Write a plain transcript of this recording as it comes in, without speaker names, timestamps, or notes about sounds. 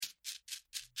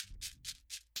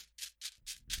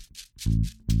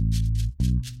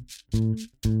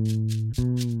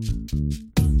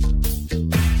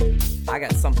I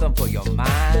got something for your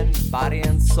mind, body,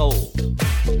 and soul.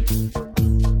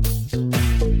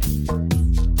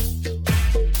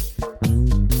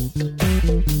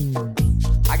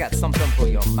 I got something for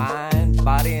your mind,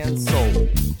 body, and soul.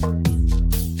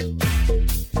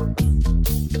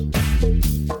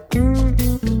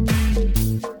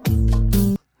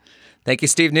 Thank you,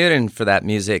 Steve Newton, for that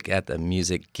music at the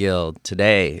Music Guild.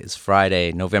 Today is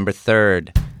Friday, November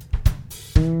 3rd.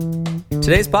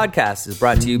 Today's podcast is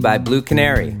brought to you by Blue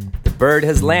Canary. The bird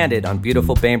has landed on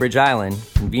beautiful Bainbridge Island,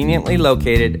 conveniently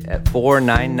located at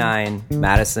 499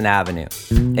 Madison Avenue.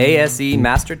 ASE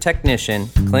Master Technician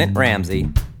Clint Ramsey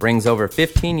brings over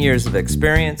 15 years of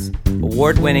experience,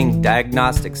 award-winning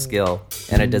diagnostic skill,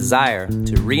 and a desire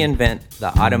to reinvent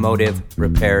the automotive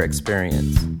repair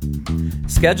experience.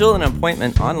 Schedule an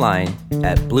appointment online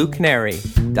at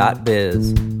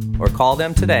bluecanary.biz or call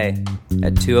them today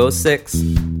at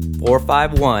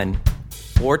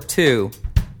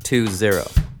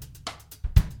 206-451-4220.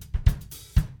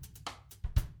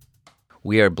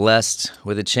 We are blessed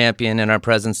with a champion in our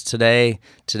presence today.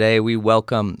 Today we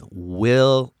welcome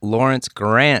Will Lawrence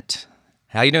Grant.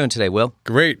 How you doing today, Will?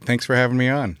 Great. Thanks for having me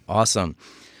on. Awesome.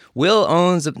 Will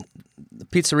owns a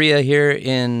pizzeria here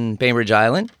in Bainbridge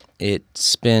Island.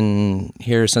 It's been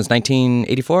here since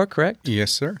 1984, correct?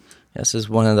 Yes, sir. This is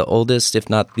one of the oldest, if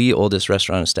not the oldest,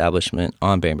 restaurant establishment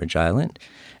on Bainbridge Island.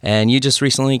 And you just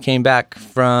recently came back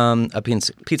from a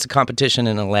pizza competition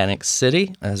in Atlantic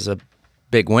City as a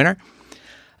big winner.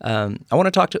 I want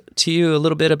to talk to you a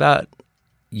little bit about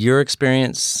your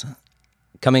experience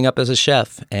coming up as a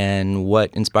chef and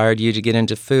what inspired you to get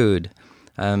into food.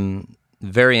 I'm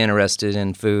very interested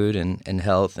in food and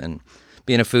health and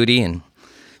being a foodie and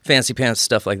fancy pants,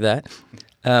 stuff like that.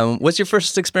 What's your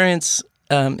first experience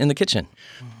in the kitchen?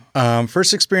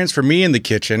 First experience for me in the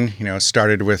kitchen,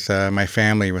 started with my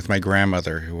family, with my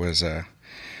grandmother, who was a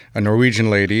Norwegian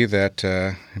lady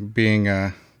that, being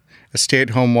a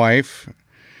stay-at-home wife,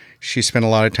 she spent a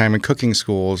lot of time in cooking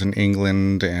schools in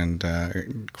England and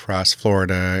across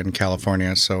Florida and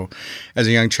California. So as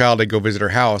a young child, I'd go visit her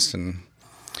house, and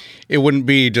it wouldn't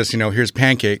be just, here's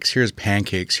pancakes, here's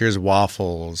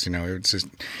waffles, it's just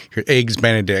eggs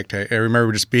Benedict. I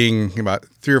remember just being about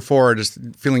 3 or 4, just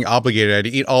feeling obligated. I had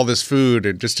to eat all this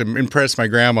food just to impress my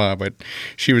grandma, but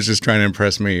she was just trying to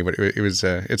impress me. But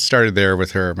it started there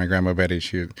with her, my grandma Betty.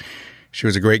 She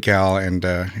was a great gal and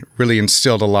really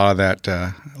instilled a lot of that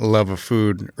love of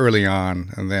food early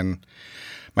on. And then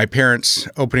my parents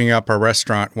opening up our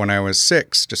restaurant when I was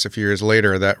 6, just a few years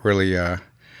later, that really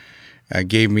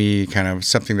gave me kind of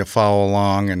something to follow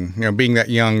along. And, being that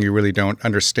young, you really don't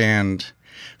understand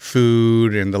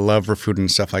food and the love for food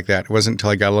and stuff like that. It wasn't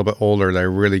until I got a little bit older that I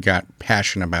really got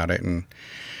passionate about it and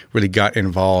really got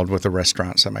involved with the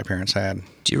restaurants that my parents had.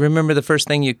 Do you remember the first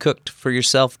thing you cooked for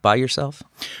yourself, by yourself?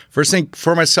 First thing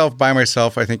for myself, by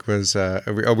myself, I think was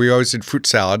we always did fruit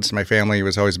salads. My family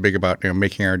was always big about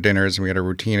making our dinners, and we had a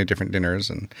routine of different dinners.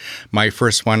 And my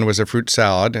first one was a fruit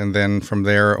salad, and then from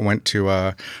there I went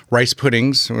to rice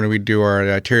puddings. When we'd do our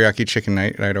teriyaki chicken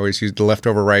night, I'd always use the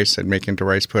leftover rice I'd make into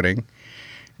rice pudding.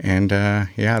 And,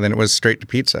 then it was straight to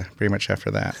pizza pretty much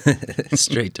after that.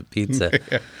 Straight to pizza.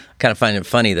 Yeah. Kind of find it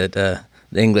funny that the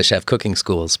English have cooking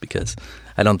schools, because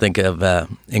I don't think of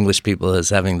English people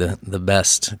as having the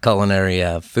best culinary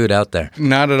food out there.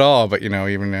 Not at all, but,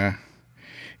 even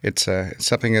it's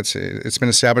something it's been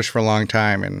established for a long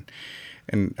time. And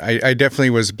I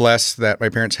definitely was blessed that my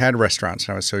parents had restaurants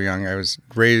when I was so young. I was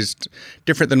raised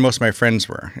different than most of my friends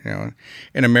were.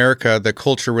 In America, the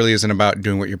culture really isn't about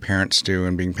doing what your parents do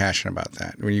and being passionate about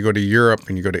that. When you go to Europe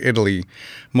and you go to Italy,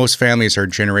 most families are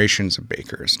generations of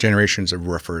bakers, generations of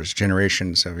roofers,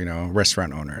 generations of,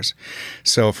 restaurant owners.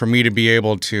 So for me to be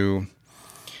able to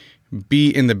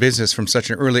be in the business from such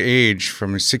an early age,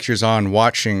 from 6 years on,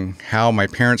 watching how my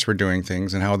parents were doing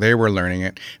things and how they were learning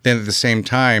it. Then at the same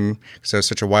time, because I was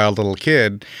such a wild little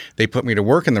kid, they put me to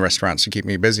work in the restaurants to keep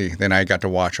me busy. Then I got to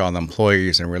watch all the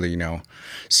employees and really,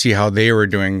 see how they were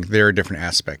doing their different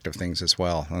aspect of things as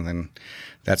well. And then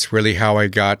that's really how I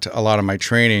got a lot of my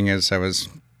training, as I was,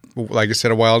 like I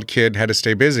said, a wild kid, had to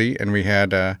stay busy. And we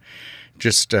had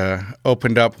just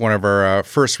opened up one of our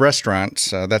first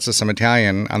restaurants. That's Some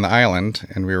Italian on the island,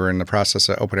 and we were in the process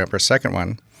of opening up our second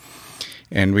one.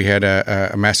 And we had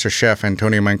a master chef,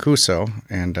 Antonio Mancuso,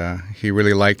 and he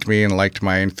really liked me and liked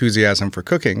my enthusiasm for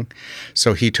cooking,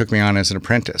 so he took me on as an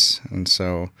apprentice. And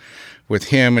so with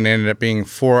him, and ended up being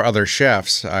 4 other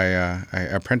chefs. I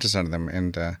apprenticed under them,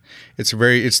 and it's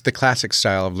the classic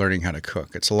style of learning how to cook.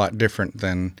 It's a lot different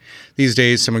than these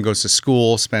days. Someone goes to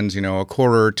school, spends a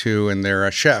quarter or two, and they're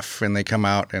a chef, and they come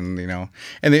out, and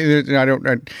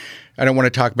I don't want to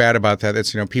talk bad about that.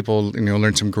 It's people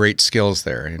learn some great skills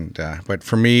there, and but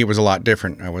for me it was a lot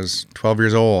different. I was 12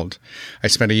 years old. I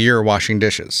spent a year washing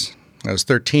dishes. I was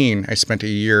 13. I spent a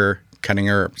year cutting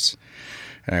herbs.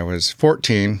 And I was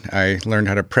 14, I learned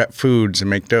how to prep foods and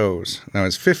make doughs. When I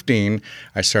was 15,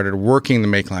 I started working the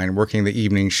make line, working the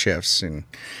evening shifts. And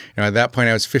at that point,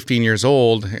 I was 15 years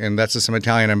old, and that's just some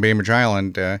Italian on Bainbridge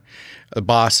Island, a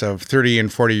boss of 30 and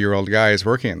 40-year-old guys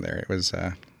working there. It was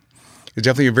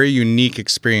definitely a very unique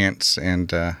experience,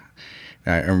 and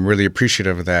I'm really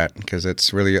appreciative of that because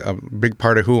it's really a big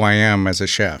part of who I am as a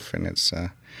chef, and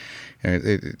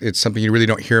it's something you really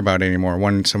don't hear about anymore.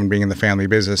 One, someone being in the family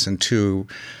business, and 2,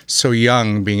 so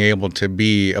young, being able to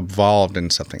be involved in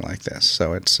something like this.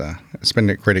 So it's been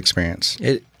a great experience.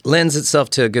 It lends itself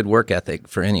to a good work ethic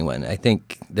for anyone. I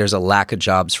think there's a lack of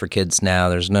jobs for kids now.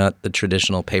 There's not the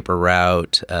traditional paper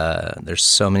route. There's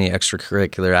so many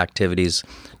extracurricular activities,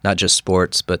 not just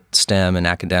sports, but STEM and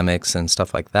academics and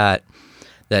stuff like that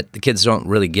the kids don't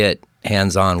really get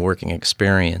hands-on working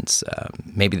experience.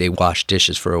 Maybe they wash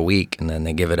dishes for a week and then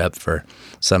they give it up for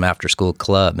some after-school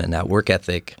club, and that work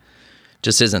ethic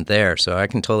just isn't there. So I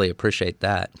can totally appreciate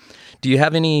that. Do you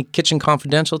have any Kitchen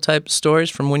Confidential type stories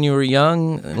from when you were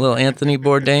young? A little Anthony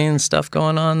Bourdain stuff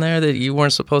going on there that you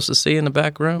weren't supposed to see in the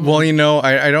back room? Well,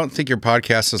 I don't think your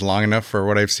podcast is long enough for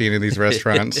what I've seen in these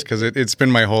restaurants because it's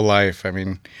been my whole life. I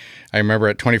mean, I remember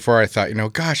at 24, I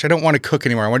thought, gosh, I don't want to cook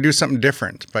anymore. I want to do something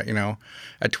different. But,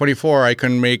 at 24, I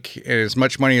couldn't make as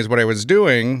much money as what I was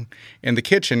doing in the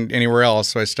kitchen anywhere else,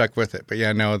 so I stuck with it. But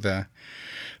yeah, no, the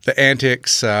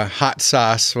antics, hot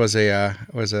sauce was a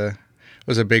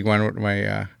big one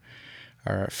with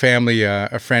our family,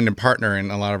 a friend and partner in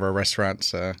a lot of our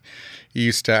restaurants. He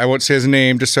used to, I won't say his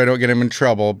name just so I don't get him in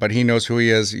trouble, but he knows who he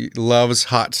is. He loves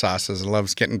hot sauces and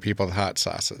loves getting people the hot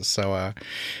sauces. So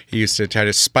he used to try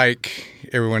to spike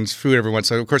everyone's food every once.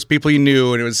 So of course, people he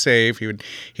knew and it was safe.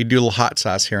 He'd do a little hot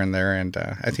sauce here and there. And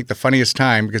I think the funniest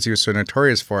time, because he was so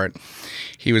notorious for it,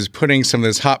 he was putting some of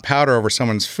this hot powder over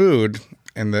someone's food,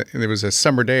 and it was a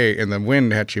summer day, and the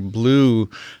wind actually blew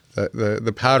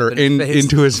the powder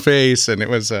into his face, and it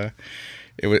was a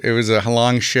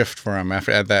long shift for him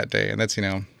at that day. And that's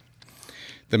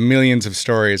the millions of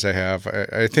stories I have.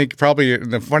 I think probably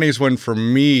the funniest one for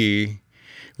me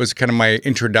was kind of my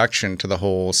introduction to the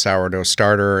whole sourdough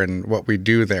starter and what we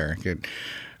do there.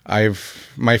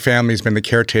 My family's been the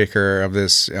caretaker of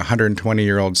this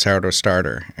 120-year-old sourdough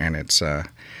starter, and it's tell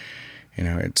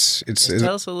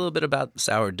us a little bit about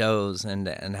sourdoughs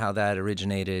and how that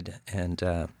originated.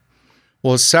 And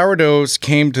well, sourdoughs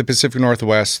came to the Pacific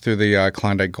Northwest through the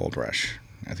Klondike Gold Rush.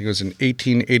 I think it was in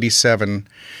 1887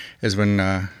 is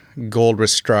when gold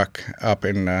was struck up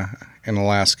in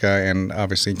Alaska, and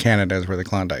obviously Canada is where the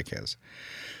Klondike is.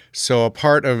 So a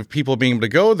part of people being able to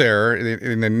go there,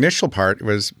 in the initial part,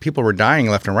 was people were dying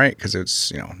left and right because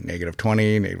it's negative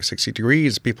 20, negative 60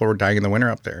 degrees. People were dying in the winter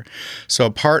up there. So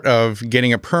a part of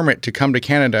getting a permit to come to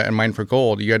Canada and mine for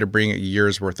gold, you had to bring a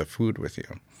year's worth of food with you.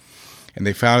 And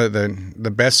they found that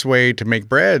the best way to make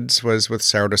breads was with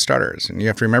sourdough starters. And you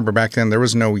have to remember, back then, there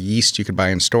was no yeast you could buy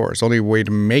in stores. The only way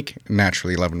to make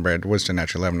naturally leavened bread was to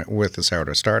naturally leaven it with the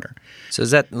sourdough starter. So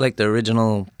is that like the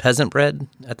original peasant bread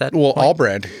at that point? Well, all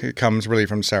bread, it comes really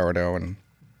from sourdough. And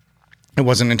it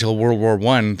wasn't until World War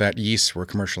I that yeasts were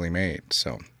commercially made.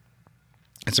 So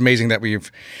it's amazing that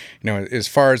we've, as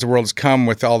far as the world's come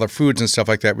with all the foods and stuff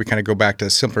like that, we kind of go back to the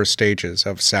simpler stages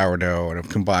of sourdough and of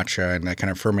kombucha and that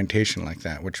kind of fermentation like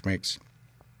that, which makes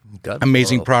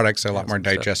amazing products a lot more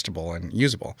digestible and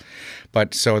usable.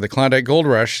 But so the Klondike Gold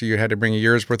Rush, you had to bring a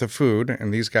year's worth of food,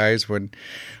 and these guys would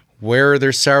wear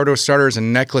their sourdough starters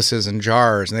in necklaces and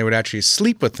jars, and they would actually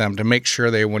sleep with them to make sure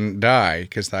they wouldn't die,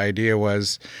 because the idea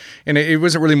was, and it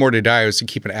wasn't really more to die, it was to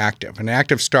keep it active. An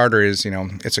active starter is,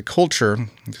 it's a culture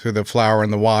through the flour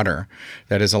and the water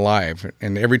that is alive,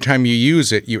 and every time you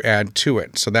use it, you add to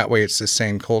it, so that way it's the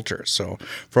same culture. So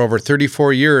for over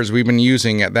 34 years, we've been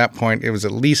using, at that point, it was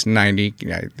at least 90,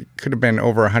 it could have been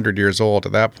over 100 years old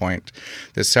at that point,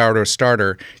 this sourdough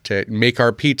starter to make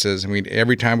our pizzas, and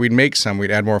every time we'd make some,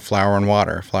 we'd add more flour and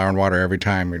water every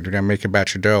time. We're going to make a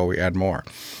batch of dough, we add more.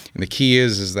 And the key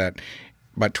is that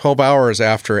about 12 hours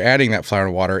after adding that flour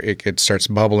and water, it starts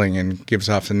bubbling and gives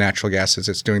off the natural gases.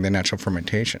 It's doing the natural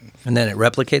fermentation. And then it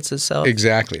replicates itself?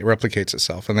 Exactly. It replicates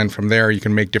itself. And then from there, you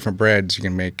can make different breads. You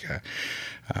can make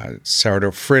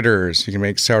sourdough fritters. You can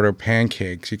make sourdough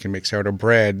pancakes. You can make sourdough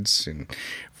breads. And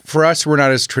for us, we're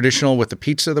not as traditional with the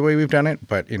pizza the way we've done it,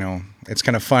 but it's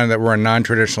kind of fun that we're a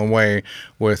non-traditional way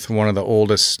with one of the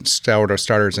oldest sourdough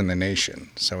starters in the nation.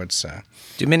 So it's.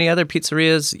 Do many other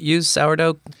pizzerias use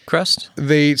sourdough crust?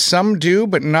 Some do,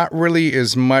 but not really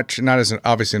as much. Not as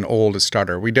obviously an old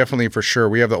starter. We definitely, for sure,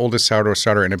 we have the oldest sourdough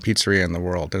starter in a pizzeria in the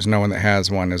world. There's no one that has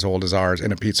one as old as ours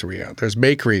in a pizzeria. There's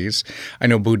bakeries. I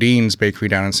know Boudin's Bakery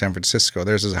down in San Francisco.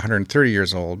 Theirs is 130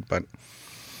 years old, but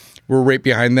we're right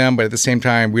behind them. But at the same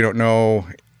time, we don't know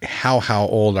how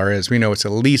old ours is. We know it's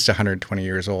at least 120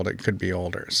 years old. It could be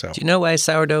older. So, do you know why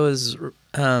sourdough is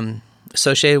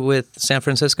associated with San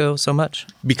Francisco so much?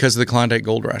 Because of the Klondike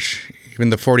Gold Rush. Even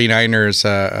the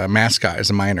 49ers mascot is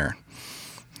a miner.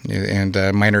 And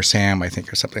Miner Sam, I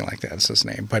think, or something like that is his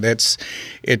name. But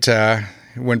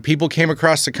when people came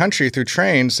across the country through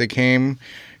trains, they came,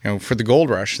 for the gold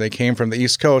rush. They came from the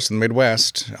East Coast and the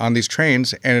Midwest on these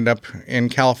trains, ended up in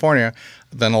California,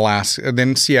 then Alaska,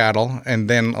 then Seattle, and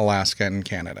then Alaska and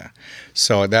Canada.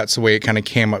 So that's the way it kind of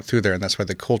came up through there, and that's why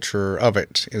the culture of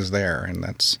it is there. And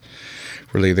that's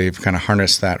really, they've kind of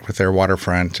harnessed that with their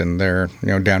waterfront and their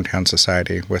downtown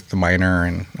society with the miner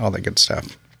and all that good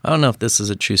stuff. I don't know if this is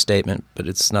a true statement, but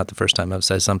it's not the first time I've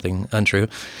said something untrue.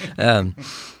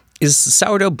 Is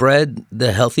sourdough bread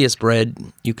the healthiest bread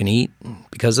you can eat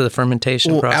because of the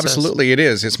fermentation process? Absolutely, it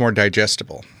is. It's more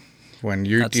digestible. When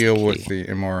you deal with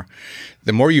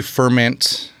the more you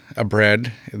ferment a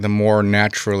bread, the more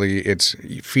naturally it's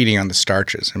feeding on the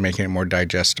starches and making it more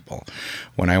digestible.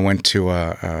 When I went to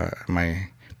my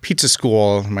pizza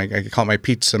school, I call it my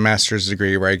pizza master's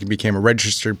degree, where I became a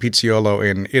registered pizzaiolo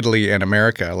in Italy and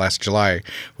America last July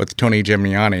with Tony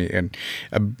Gemignani, and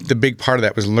the big part of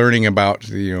that was learning about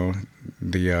the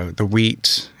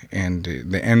wheat and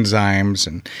the enzymes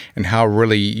and how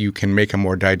really you can make a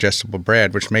more digestible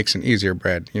bread, which makes an easier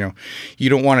bread. You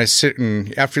don't want to sit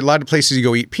and, after a lot of places you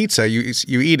go eat pizza, you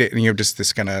eat it and you have just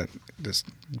this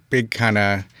big kind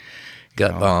of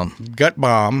gut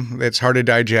bomb that's hard to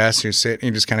digest. You sit and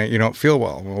you just you don't feel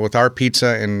well. Well, with our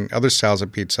pizza and other styles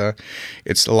of pizza,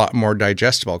 it's a lot more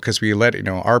digestible because we let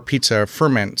our pizza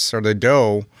ferments, or the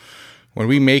dough. When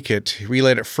we make it, we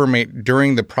let it ferment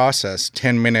during the process,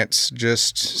 10 minutes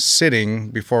just sitting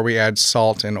before we add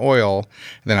salt and oil.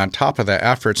 And then on top of that,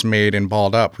 after it's made and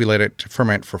balled up, we let it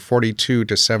ferment for 42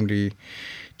 to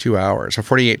 72 hours, or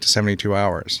 48 to 72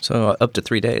 hours. So up to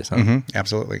 3 days, huh? Mm-hmm,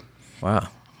 absolutely. Wow.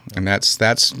 And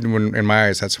that's when, in my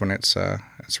eyes, that's when it's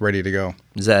ready to go.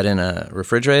 Is that in a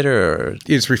refrigerator or?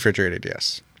 It's refrigerated,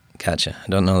 yes. Gotcha. I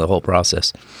don't know the whole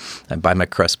process. I buy my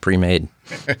crust pre-made.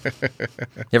 You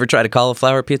ever tried a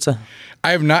cauliflower pizza?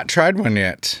 I have not tried one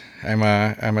yet. I'm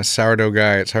a sourdough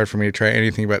guy. It's hard for me to try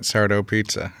anything but sourdough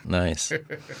pizza. Nice.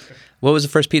 What was the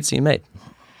first pizza you made?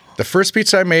 The first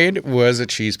pizza I made was a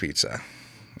cheese pizza.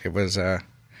 It was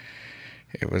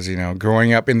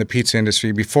growing up in the pizza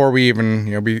industry before we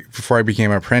even, before I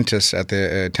became an apprentice at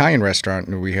the Italian restaurant.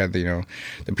 We had the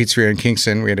pizzeria in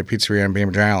Kingston. We had a pizzeria on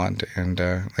Bainbridge Island. And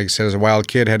like I said, as a wild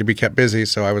kid, had to be kept busy,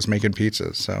 so I was making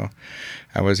pizzas. So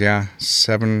I was,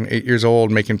 7, 8 years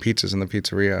old making pizzas in the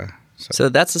pizzeria. So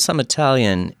That's the Some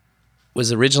Italian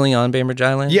was originally on Bainbridge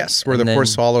Island? Yes, where the Four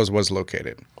Swallows was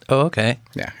located. Oh, okay.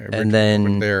 Yeah. And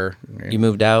then there, you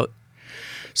moved out?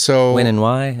 So when and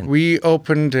why? We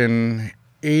opened in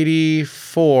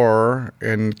 1984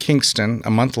 in Kingston. A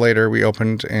month later, we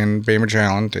opened in Bainbridge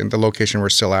Island, in the location we're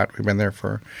still at. We've been there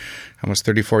for almost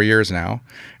 34 years now.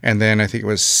 And then I think it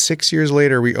was 6 years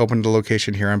later, we opened a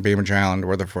location here on Bainbridge Island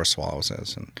where the Four Swallows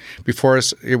is. And before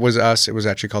us, it was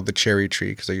actually called the Cherry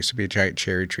Tree, because there used to be a giant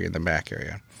cherry tree in the back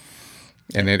area.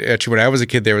 And it actually, when I was a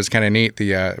kid, there was kind of neat.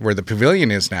 Where the pavilion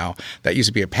is now, that used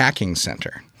to be a packing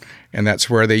center. And that's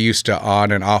where they used to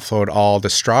on and offload all the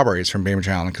strawberries from Bainbridge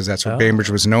Island, because that's what Bainbridge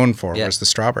was known for, was the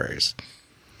strawberries.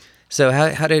 So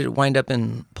how did it wind up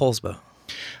in Poulsbo?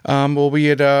 Well,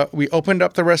 we opened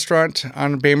up the restaurant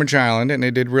on Bainbridge Island, and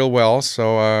it did real well.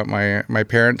 So my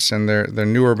parents and their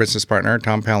newer business partner,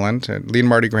 Tom Pelland, Lee and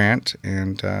Marty Grant,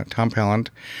 and Tom Pelland,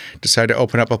 decided to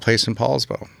open up a place in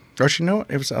Poulsbo. Or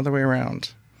it was the other way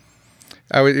around.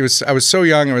 I was so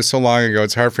young. It was so long ago.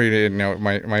 It's hard for you to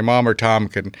My mom or Tom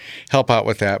could help out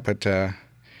with that. But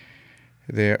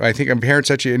I think my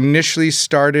parents actually initially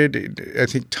started. I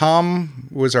think Tom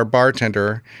was our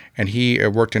bartender, and he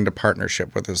worked into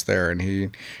partnership with us there,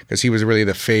 and because he was really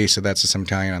the face of That's Some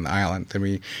Italian on the island. And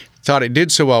we thought it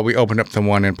did so well, we opened up the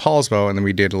one in Paulsbo, and then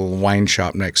we did a little wine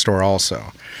shop next door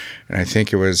also. And I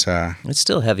think it was... it's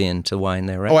still heavy into wine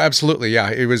there, right? Oh, absolutely, yeah.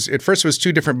 It was at first it was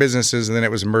two different businesses, and then it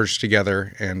was merged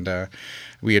together. And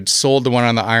we had sold the one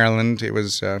on the island. It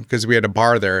was because we had a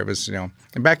bar there. It was, and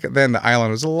back then the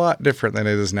island was a lot different than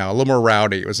it is now. A little more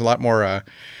rowdy. It was a lot more...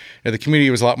 the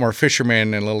community was a lot more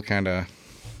fishermen and a little kind of...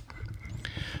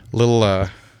 little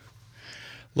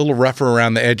rougher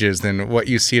around the edges than what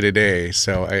you see today.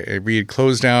 So we had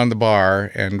closed down the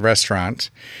bar and restaurant,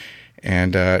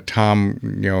 and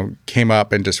Tom, came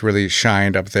up and just really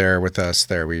shined up there with us.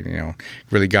 There, we,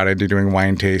 really got into doing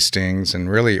wine tastings, and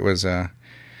really it was I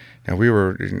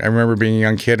remember being a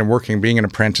young kid and being an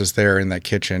apprentice there in that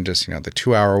kitchen. Just the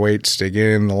 2-hour waits to get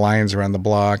in, the lines around the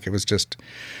block. It was just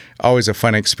always a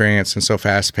fun experience, and so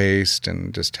fast-paced,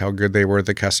 and just how good they were,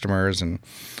 the customers, and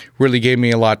really gave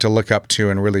me a lot to look up to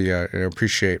and really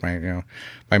appreciate.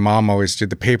 My mom always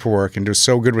did the paperwork and was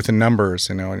so good with the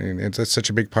numbers, and it's such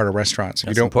a big part of restaurants. If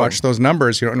you don't watch those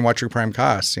numbers, you don't watch your prime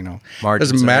costs, It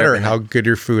doesn't matter how good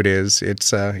your food is. It's,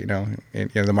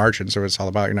 the margins are what it's all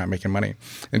about. You're not making money.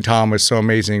 And Tom was so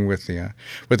amazing with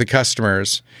the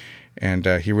customers, and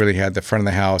he really had the front of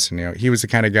the house, and, he was the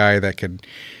kind of guy that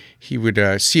he would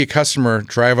see a customer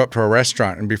drive up to a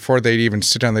restaurant, and before they'd even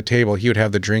sit down the table, he would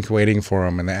have the drink waiting for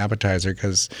him and the appetizer,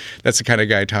 because that's the kind of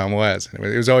guy Tom was. It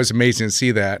was always amazing to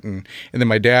see that. And then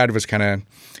my dad was kind of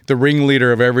the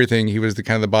ringleader of everything. He was the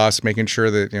kind of the boss, making sure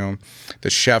that the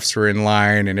chefs were in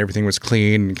line and everything was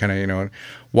clean, and kind of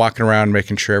walking around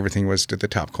making sure everything was to the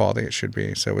top quality it should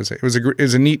be. So it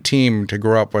was a neat team to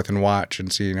grow up with and watch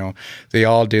and see. They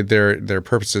all did their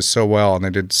purposes so well, and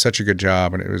they did such a good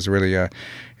job, and it was really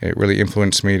it really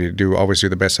influenced me to always do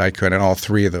the best I could in all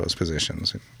three of those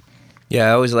positions. Yeah,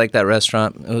 I always liked that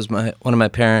restaurant. It was one of my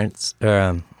parents'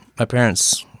 one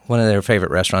of their favorite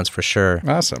restaurants for sure.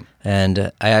 Awesome.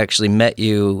 And I actually met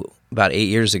you about 8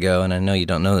 years ago, and I know you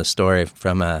don't know the story,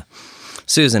 from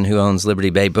Susan, who owns Liberty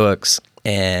Bay Books,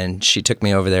 and she took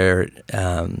me over there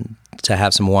to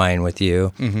have some wine with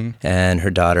you and her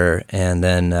daughter, and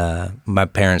then my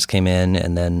parents came in,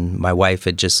 and then my wife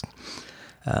had just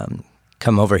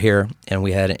come over here, and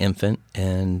we had an infant,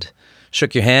 and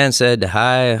shook your hand, said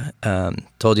hi,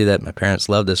 told you that my parents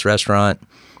loved this restaurant,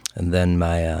 and then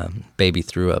my baby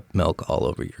threw up milk all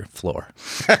over your floor.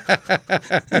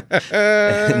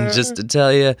 And just to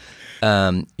tell you,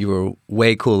 you were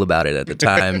way cool about it at the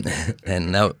time,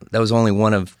 and that was only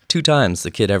one of 2 times the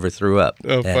kid ever threw up.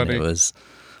 Oh, and funny. It was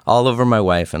all over my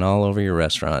wife and all over your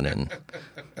restaurant, and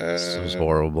it was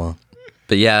horrible.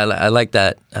 But yeah, I like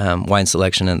that wine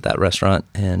selection at that restaurant,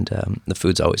 and the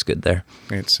food's always good there.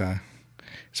 It's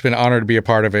been an honor to be a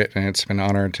part of it, and it's been an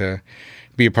honor to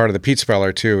be a part of the Pizza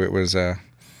Parlor too. It was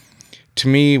to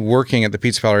me, working at the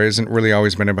Pizza Parlor isn't really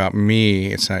always been about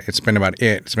me. It's been about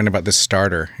it. It's been about the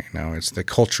starter. It's the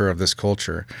culture of this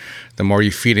culture. The more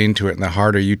you feed into it, and the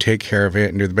harder you take care of it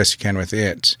and do the best you can with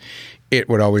it, it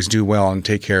would always do well and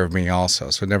take care of me also.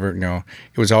 So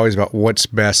it was always about what's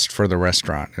best for the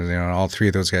restaurant. All three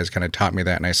of those guys kind of taught me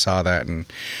that, and I saw that. And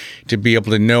to be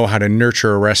able to know how to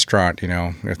nurture a restaurant,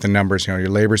 if the numbers, your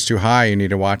labor's too high, you need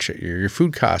to watch it. Your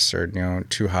food costs are,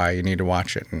 too high, you need to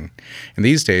watch it. And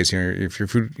these days, if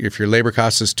your labor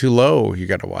cost is too low, you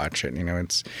got to watch it. You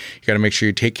got to make sure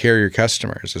you take care of your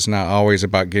customers. It's not always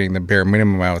about getting the bare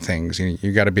minimum out of things.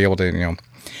 You got to be able to,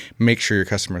 make sure your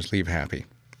customers leave happy.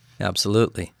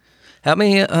 Absolutely. How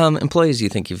many employees do you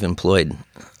think you've employed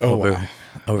over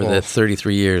the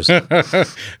 33 years?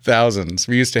 Thousands.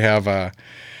 We used to have,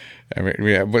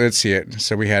 let's see it.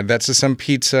 So we had That's Some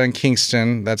Pizza in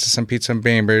Kingston, That's Some Pizza in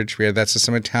Bainbridge. We had That's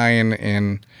Some Italian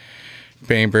in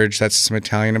Bainbridge, That's Some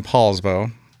Italian in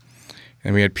Paulsbo.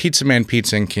 And we had Pizza Man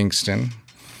Pizza in Kingston.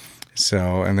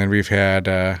 So, and then we've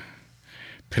had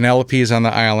Penelope's on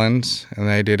the island, and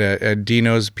I did a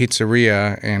Dino's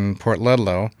Pizzeria in Port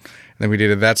Ludlow. And then we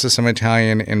did That's Some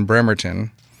Italian in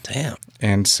Bremerton. Damn.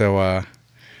 And so,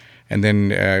 and then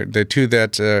the two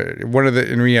that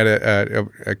and we had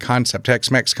a concept,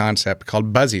 Tex-Mex concept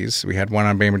called Buzzies. We had one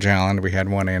on Bainbridge Island. We had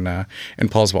one in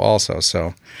Paulsbo also.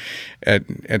 So,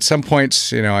 at some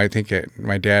points, I think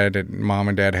my dad and mom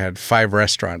and dad had 5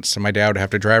 restaurants. So my dad would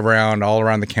have to drive around all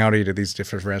around the county to these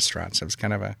different restaurants. It was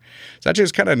kind of it's actually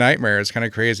kind of a nightmare. It's kind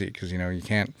of crazy because you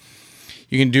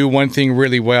you can do one thing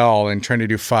really well and trying to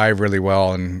do five really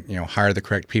well, and hire the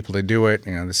correct people to do it.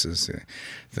 This is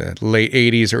the late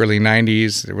 80s, early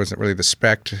 90s. There wasn't really the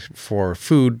respect for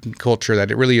food culture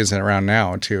that it really isn't around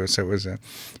now too. So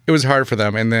it was hard for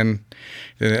them. And then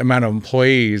the amount of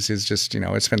employees is just,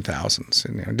 it's been thousands.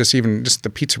 And just the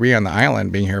pizzeria on the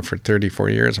island being here for 34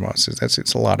 years almost,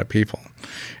 it's a lot of people.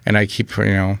 And I keep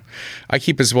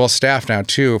as well staffed now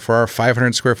too. For our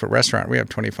 500 square foot restaurant, we have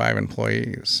 25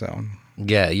 employees. So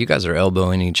yeah, you guys are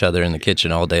elbowing each other in the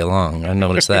kitchen all day long. I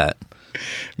noticed that.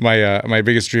 My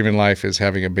biggest dream in life is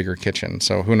having a bigger kitchen.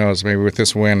 So who knows? Maybe with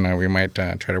this win, we might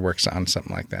try to work on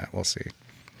something like that. We'll see.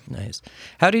 Nice.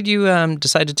 How did you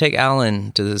decide to take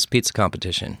Alan to this pizza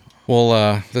competition?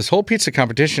 Well, this whole pizza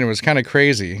competition was kind of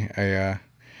crazy.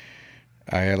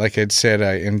 I like I'd said,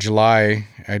 in July,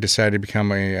 I decided to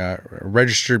become a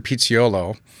registered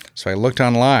Pizziolo. So I looked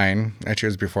online. Actually, it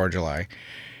was before July.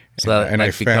 So that, and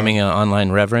like becoming an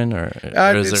online reverend, or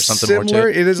is there something similar. more to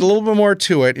it? It is a little bit more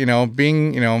to it.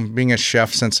 Being a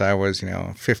chef since I was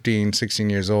 15, 16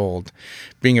 years old,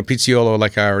 being a Pizziolo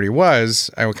like I already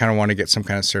was, I would kind of want to get some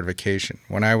kind of certification.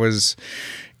 When I was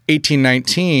 18,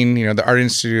 19, the Art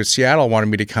Institute of Seattle wanted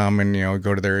me to come and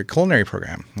go to their culinary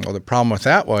program. Well, the problem with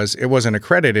that was it wasn't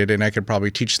accredited, and I could probably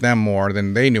teach them more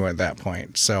than they knew at that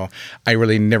point. So I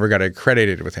really never got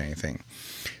accredited with anything.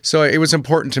 So it was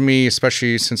important to me,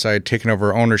 especially since I had taken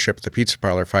over ownership of the pizza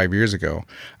parlor 5 years ago.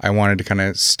 I wanted to kind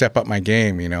of step up my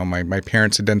game. My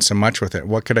parents had done so much with it.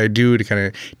 What could I do to kind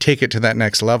of take it to that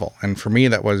next level? And for me,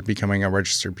 that was becoming a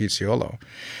registered Pizziolo.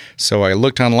 So I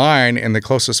looked online, and the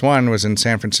closest one was in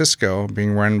San Francisco,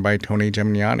 being run by Tony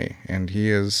Gemignani. And he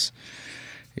is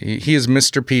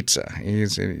Mr. Pizza.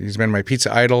 He's been my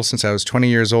pizza idol since I was 20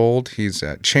 years old. He's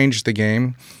changed the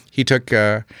game. He took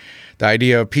the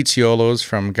idea of Pizziolos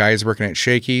from guys working at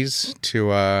Shakey's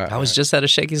to... I was just at a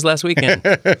Shakey's last weekend.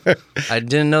 I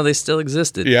didn't know they still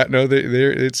existed. Yeah, no,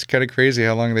 it's kind of crazy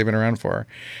how long they've been around for.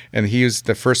 And he was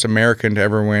the first American to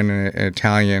ever win an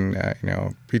Italian,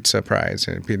 pizza prize,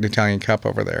 an Italian cup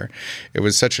over there. It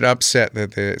was such an upset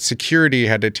that the security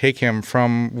had to take him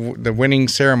from the winning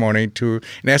ceremony and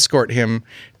escort him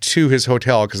to his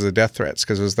hotel because of the death threats,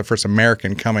 because it was the first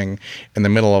American coming in the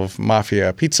middle of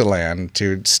mafia pizza land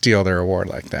to steal their award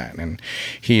like that. And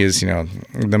he is,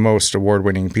 the most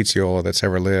award-winning Pizziolo that's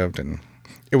ever lived. And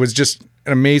it was just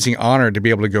an amazing honor to be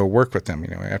able to go work with him,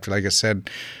 after, like I said,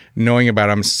 knowing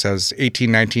about him since I was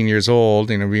 18, 19 years old,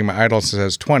 being my idol since I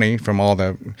was 20 from all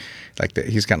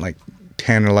he's got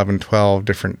 10, 11, 12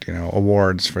 different,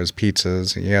 awards for his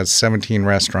pizzas. He has 17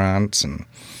 restaurants, and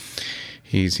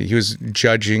he was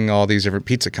judging all these different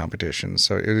pizza competitions.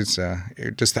 So it was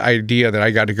just the idea that I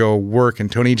got to go work in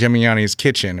Tony Gemignani's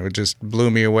kitchen. It just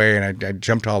blew me away, and I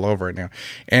jumped all over it now.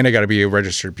 And I got to be a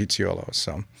registered Pizziolo.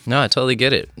 So no, I totally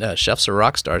get it. Chefs are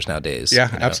rock stars nowadays. Yeah,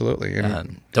 absolutely.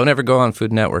 Don't ever go on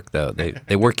Food Network though.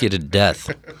 They work you to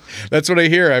death. That's what I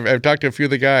hear. I've talked to a few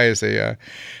of the guys.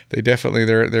 They definitely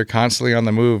they're constantly on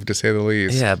the move, to say the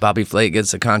least. Yeah, Bobby Flake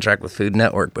gets a contract with Food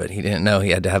Network, but he didn't know he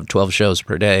had to have 12 shows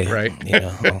per day. Right.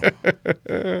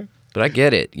 But I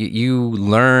get it. You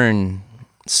learn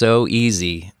so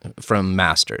easy from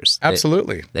masters.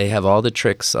 Absolutely. They have all the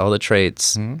tricks, all the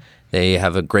traits. Mm-hmm. They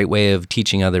have a great way of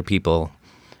teaching other people,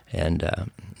 and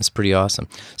it's pretty awesome.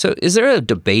 So is there a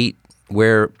debate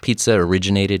where pizza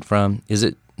originated from? Is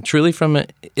it truly from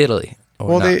Italy?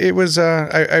 Well, it was.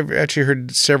 I've actually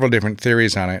heard several different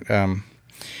theories on it.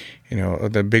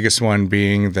 The biggest one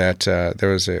being that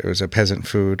it was a peasant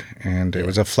food, and it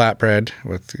was a flatbread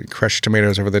with crushed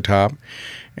tomatoes over the top,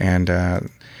 and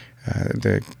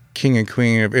the king and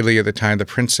queen of Italy at the time, the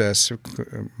princess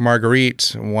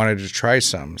Marguerite, wanted to try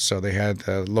some. So they had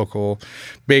the local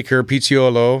baker,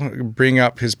 Pizziolo, bring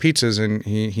up his pizzas, and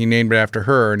he named it after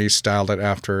her, and he styled it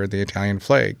after the Italian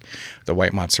flag. The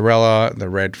white mozzarella,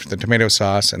 the tomato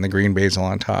sauce, and the green basil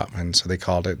on top. And so they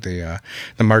called it the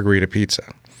Margherita pizza.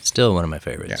 Still one of my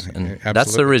favorites. Yeah, and absolutely.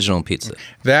 That's the original pizza.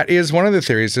 That is one of the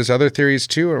theories. There's other theories,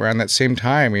 too, around that same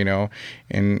time,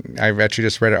 And I've actually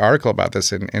just read an article about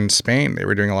this in Spain. They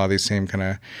were doing a lot of these same kind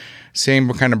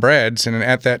of breads. And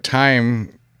at that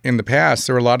time, in the past,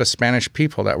 there were a lot of Spanish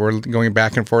people that were going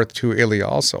back and forth to Italy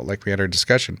also, like we had our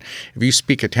discussion. If you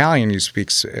speak Italian, you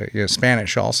speak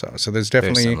Spanish also. So there's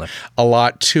definitely a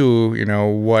lot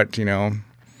to,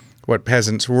 what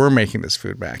peasants were making this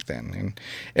food back then. And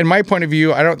in my point of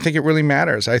view, I don't think it really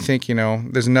matters. I think,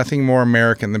 there's nothing more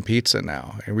American than pizza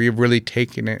now. And we've really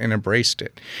taken it and embraced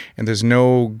it. And there's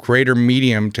no greater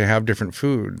medium to have different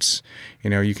foods.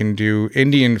 You can do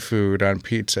Indian food on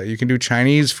pizza. You can do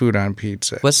Chinese food on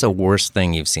pizza. What's the worst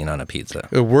thing you've seen on a pizza?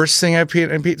 The worst thing I've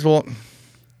seen on pizza? Well,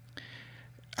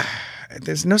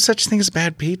 there's no such thing as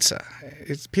bad pizza.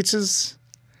 Pizza's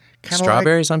kind of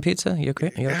Strawberries on pizza? You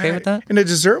okay with that? In a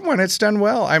dessert one, it's done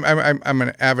well. I'm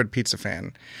an avid pizza fan,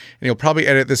 and you'll probably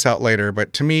edit this out later.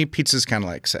 But to me, pizza's kind of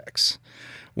like sex.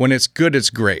 When it's good, it's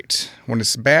great. When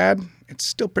it's bad, it's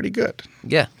still pretty good.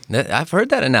 Yeah, I've heard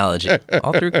that analogy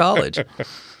all through college.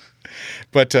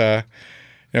 But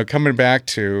coming back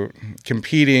to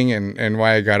competing and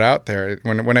why I got out there,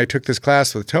 when I took this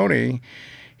class with Tony,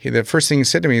 the first thing he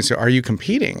said to me is, "Are you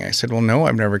competing?" I said, "Well, no,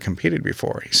 I've never competed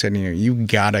before." He said, "You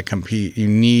gotta compete. You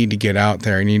need to get out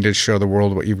there. You need to show the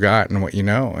world what you've got and what you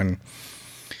know." And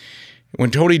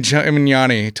when Tony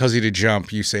Gimignani tells you to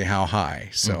jump, you say, "How high?"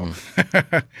 So,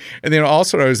 and then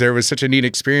also when I was there, it was such a neat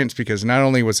experience because not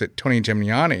only was it Tony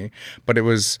Gimignani, but it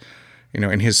was,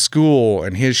 in his school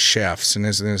and his chefs and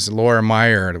his Laura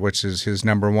Meyer, which is his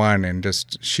number one, and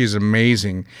just she's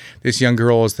amazing. This young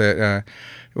girl is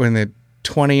when the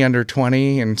 20 under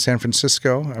 20 in San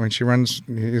Francisco. I mean, she runs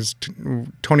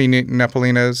Tony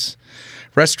Napolina's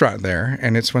restaurant there,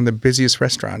 and it's one of the busiest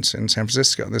restaurants in San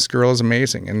Francisco. This girl is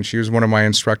amazing, and she was one of my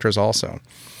instructors also.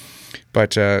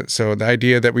 But so the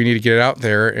idea that we need to get out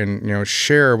there and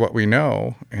share what we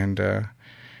know, and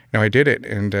I did it,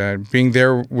 and being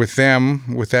there with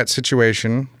them with that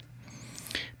situation.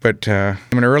 But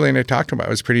early, and I talked about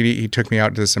it was pretty neat. He took me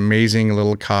out to this amazing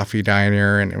little coffee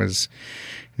diner, and it was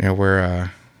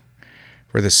where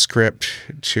the script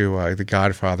to The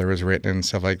Godfather was written and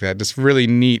stuff like that. Just really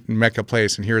neat Mecca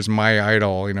place. And here's my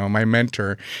idol, my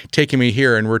mentor, taking me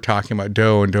here, and we're talking about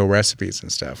dough and dough recipes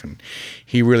and stuff. And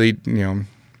he really,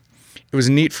 it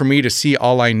was neat for me to see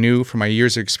all I knew from my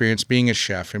years of experience being a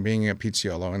chef and being a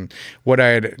pizzaiolo and what I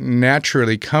had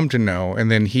naturally come to know. And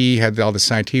then he had all the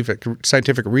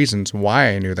scientific reasons why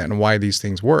I knew that and why these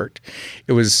things worked.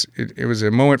 It was a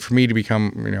moment for me to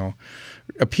become,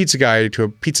 a pizza guy to a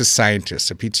pizza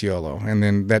scientist, a pizzaiolo. And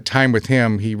then that time with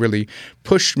him, he really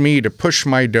pushed me to push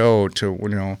my dough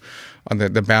to, on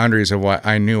the boundaries of what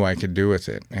I knew I could do with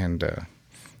it. And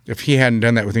if he hadn't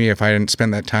done that with me, if I hadn't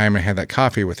spent that time and had that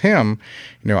coffee with him,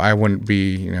 I wouldn't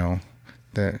be, one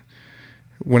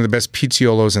of the best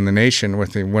pizzaiolos in the nation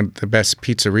with the best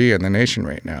pizzeria in the nation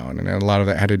right now. And a lot of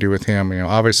that had to do with him.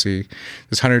 Obviously,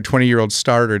 this 120-year-old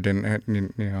starter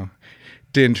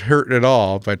didn't hurt at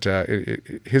all, but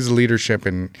his leadership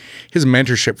and his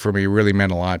mentorship for me really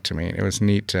meant a lot to me. It was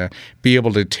neat to be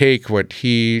able to take what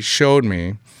he showed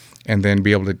me and then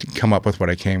be able to come up with what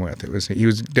I came with. He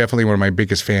was definitely one of my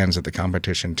biggest fans at the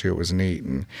competition too. It was neat,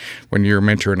 and when your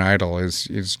mentor and idol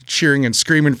is cheering and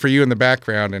screaming for you in the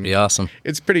background, and be awesome.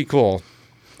 It's pretty cool.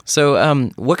 So,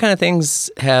 what kind of things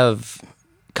have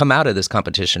come out of this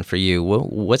competition for you?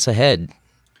 What's ahead?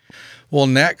 Well,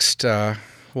 next.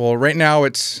 Right now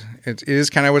it is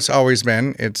kind of what's always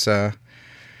been. It's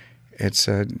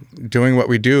doing what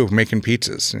we do, making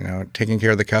pizzas. Taking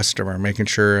care of the customer, making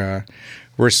sure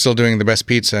we're still doing the best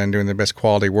pizza and doing the best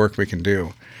quality work we can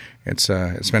do. It's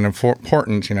been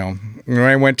important. When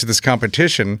I went to this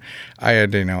competition, I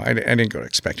had I didn't go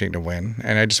expecting to win,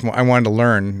 and I wanted to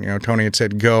learn. Tony had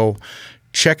said go.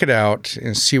 Check it out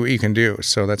and see what you can do.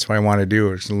 So that's what I wanted to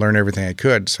do, is learn everything I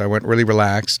could. So I went really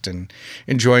relaxed and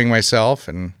enjoying myself,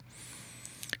 and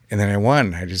then I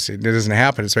won. It doesn't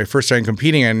happen. It's my first time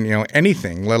competing on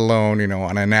anything, let alone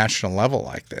on a national level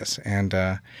like this. And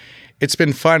it's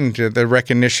been fun, the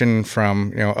recognition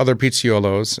from other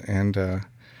pizzaiolos, and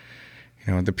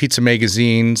the pizza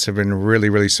magazines have been really,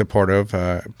 really supportive.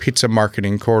 Pizza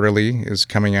Marketing Quarterly is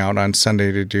coming out on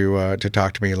Sunday to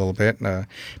talk to me a little bit.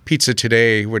 Pizza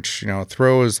Today, which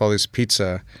throws all this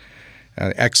pizza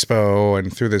expo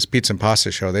and through this pizza and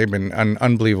pasta show, they've been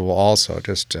unbelievable. Also,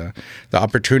 just the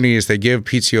opportunities they give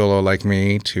pizzaiolo like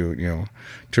me to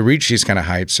reach these kind of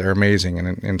heights are amazing.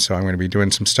 And so I'm going to be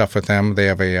doing some stuff with them. They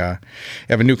have a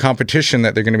new competition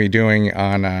that they're going to be doing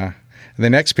on the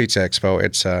next Pizza Expo.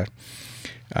 It's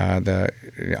the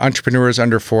Entrepreneurs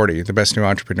Under 40, the best new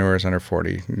entrepreneurs under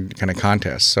 40 kind of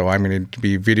contest. So I'm going to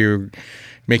be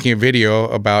making a video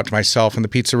about myself and the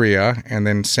pizzeria, and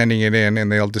then sending it in,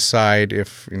 and they'll decide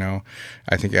if,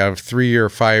 I think out of 3 or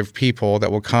 5 people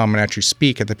that will come and actually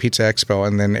speak at the Pizza Expo,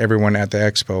 and then everyone at the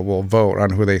expo will vote on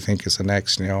who they think is the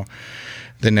next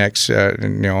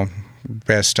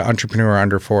best entrepreneur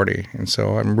under 40. And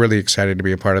so I'm really excited to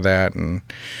be a part of that, and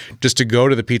just to go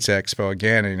to the Pizza Expo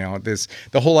again.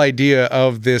 The whole idea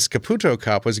of this Caputo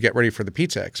Cup was to get ready for the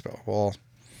Pizza Expo. Well,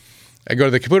 I go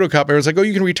to the Caputo Cup. Everyone's like, "Oh,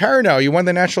 you can retire now. You won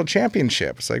the national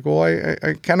championship." It's like, well,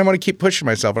 I kind of want to keep pushing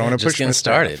myself. I want to push getting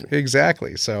started.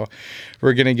 Exactly. So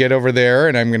we're going to get over there,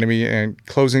 and I'm going to be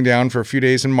closing down for a few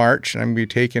days in March, and I'm going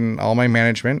to be taking all my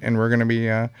management, and we're going to be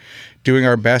doing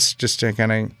our best just to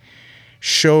kind of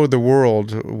show the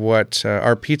world what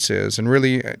our pizza is. And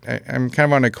really, I'm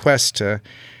kind of on a quest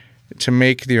to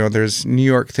make, there's New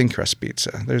York thin crust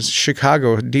pizza. There's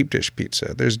Chicago deep dish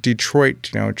pizza. There's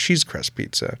Detroit, cheese crust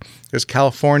pizza. There's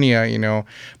California,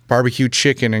 barbecue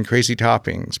chicken and crazy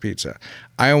toppings pizza.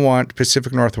 I want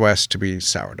Pacific Northwest to be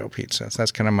sourdough pizza. So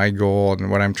that's kind of my goal and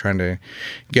what I'm trying to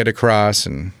get across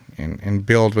and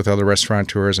build with other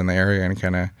restaurateurs in the area and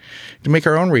kind of to make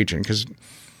our own region, because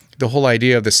the whole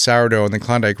idea of the sourdough and the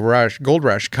Klondike Gold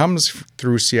Rush comes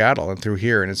through Seattle and through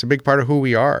here, and it's a big part of who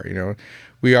we are.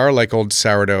 We are like old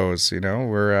sourdoughs.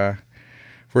 We're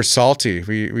salty.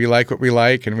 We like what we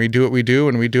like, and we do what we do,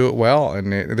 and we do it well.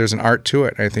 And there's an art to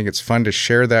it. I think it's fun to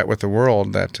share that with the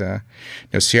world. That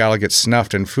Seattle gets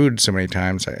snuffed in food so many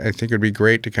times. I think it would be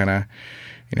great to kind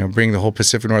of bring the whole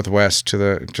Pacific Northwest to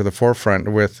the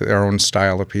forefront with our own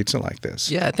style of pizza like this.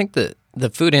 Yeah, I think the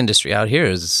food industry out here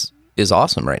is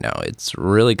awesome right now. It's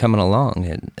really coming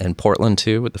along, and Portland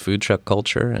too, with the food truck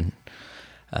culture, and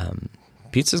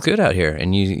pizza's good out here.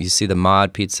 And you see the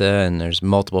Mod Pizza, and there's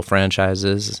multiple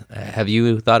franchises. Have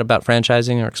you thought about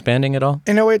franchising or expanding at all?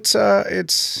 It's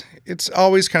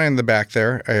always kind of in the back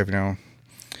there. I have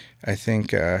I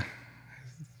think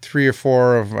 3 or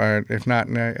 4 of, if not,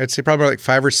 I'd say probably like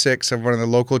 5 or 6 of one of the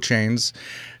local chains.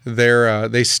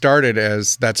 They started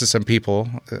as That's Just Some People,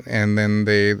 and then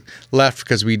they left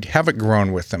because we haven't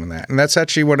grown with them in that. And that's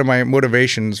actually one of my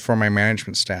motivations for my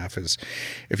management staff is,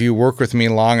 if you work with me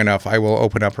long enough, I will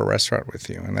open up a restaurant with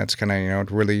you. And that's kind of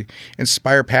to really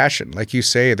inspire passion. Like you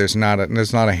say, there's not a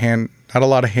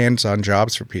lot of hands-on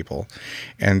jobs for people,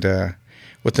 and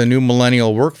with the new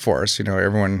millennial workforce,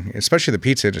 everyone, especially the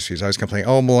pizza industry, is always complaining,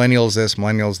 oh, millennials this,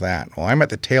 millennials that. Well, I'm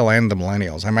at the tail end of the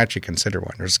millennials. I'm actually considered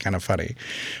one, which is kind of funny.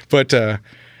 But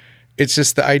it's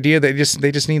just the idea that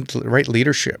they just need the right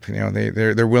leadership.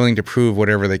 They're willing to prove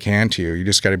whatever they can to you. You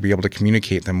just got to be able to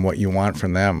communicate them what you want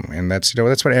from them. And that's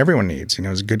that's what everyone needs,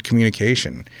 is good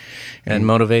communication. And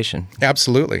motivation.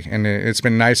 Absolutely. And it's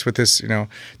been nice with this,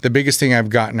 the biggest thing I've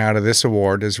gotten out of this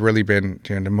award has really been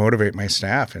to motivate my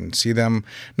staff and see them,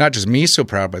 not just me so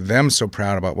proud, but them so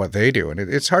proud about what they do. And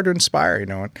it's hard to inspire,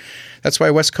 And that's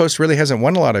why West Coast really hasn't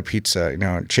won a lot of pizza,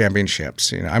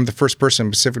 championships. I'm the first person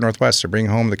in Pacific Northwest to bring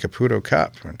home the Caputo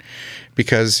Cup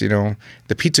because,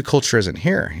 the pizza culture isn't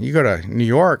here. You go to New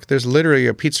York, there's literally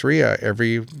a pizzeria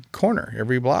every corner,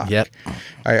 every block. Yep.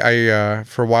 I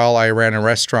for a while, I ran a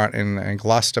restaurant in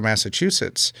Gloucester,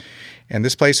 Massachusetts, and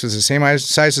this place was the same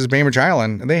size as Bainbridge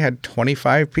Island, and they had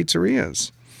 25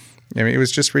 pizzerias. I mean, it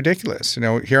was just ridiculous.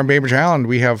 Here on Bainbridge Island,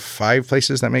 we have 5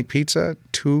 places that make pizza,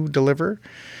 2 deliver.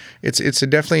 It's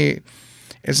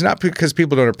not because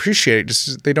people don't appreciate it,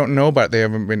 just they don't know about it. They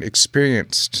haven't been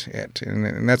experienced it.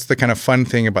 And that's the kind of fun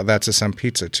thing about That's Just Some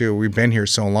Pizza, too. We've been here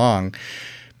so long.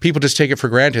 People just take it for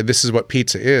granted. This is what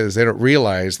pizza is. They don't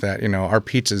realize that, our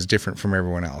pizza is different from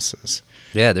everyone else's.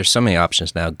 Yeah, there's so many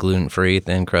options now. Gluten-free,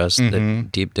 thin crust, the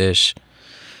deep dish,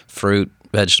 fruit,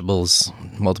 vegetables,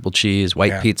 multiple cheese,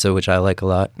 white pizza, which I like a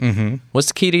lot. Mm-hmm. What's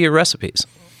the key to your recipes?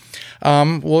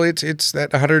 Well, it's that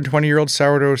 120-year-old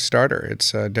sourdough starter.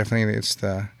 It's definitely it's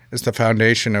the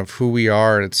foundation of who we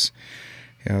are. It's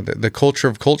the culture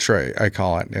of culture, I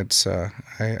call it. It's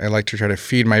I like to try to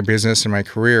feed my business and my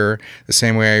career the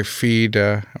same way I feed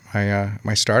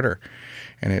my starter,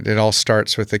 and it all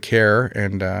starts with the care.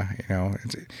 And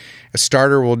a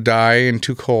starter will die in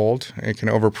too cold. It can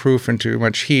overproof in too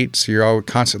much heat, so you're all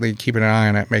constantly keeping an eye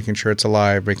on it, making sure it's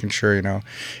alive, making sure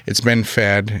it's been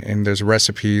fed, and there's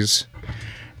recipes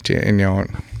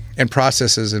and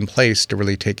processes in place to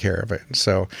really take care of it.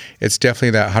 So it's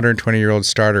definitely that 120-year-old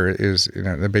starter is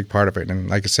the big part of it. And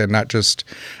like I said, not just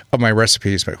of my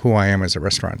recipes, but who I am as a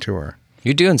restaurateur.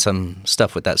 You're doing some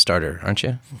stuff with that starter, aren't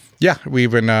you? Yeah,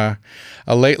 we've been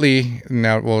lately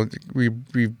now. Well, we've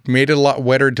made it a lot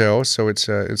wetter dough, so it's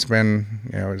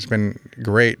been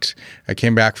great. I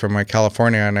came back from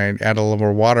California and I added a little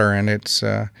more water, and it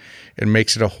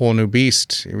makes it a whole new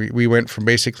beast. We went from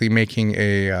basically making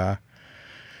a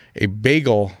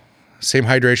bagel, same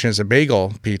hydration as a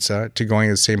bagel pizza, to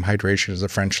going the same hydration as a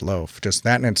French loaf. Just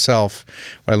that in itself,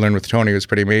 what I learned with Tony, was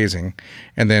pretty amazing.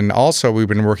 And then also we've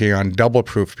been working on double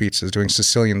proof pizzas, doing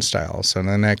Sicilian style. So in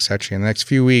the next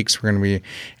few weeks, we're going to be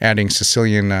adding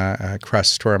Sicilian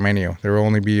crusts to our menu. There will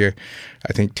only be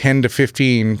I think 10 to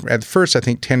 15. At first, I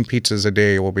think 10 pizzas a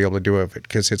day we'll be able to do of it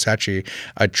because it's actually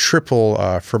a triple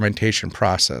fermentation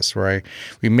process where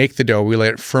we make the dough, we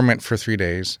let it ferment for 3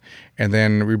 days, and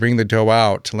then we bring the dough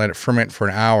out to let it ferment for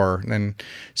an hour, and then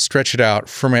stretch it out,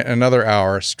 ferment another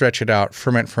hour, stretch it out,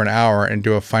 ferment for an hour, and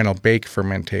do a final bake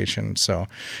fermentation. So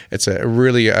it's a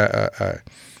really a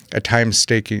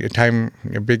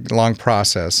big long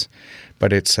process.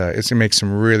 But it makes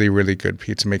some really, really good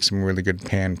pizza. Makes some really good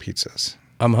pan pizzas.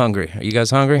 I'm hungry. Are you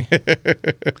guys hungry? Hey,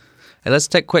 let's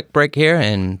take a quick break here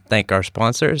and thank our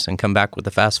sponsors and come back with the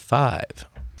Fast Five.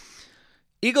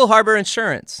 Eagle Harbor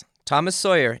Insurance. Thomas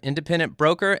Sawyer, independent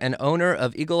broker and owner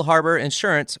of Eagle Harbor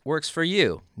Insurance, works for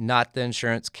you, not the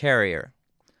insurance carrier.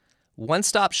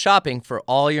 One-stop shopping for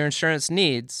all your insurance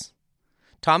needs.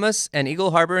 Thomas and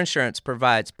Eagle Harbor Insurance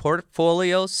provides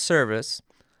portfolio service,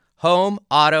 home,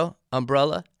 auto,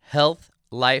 umbrella, health,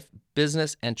 life,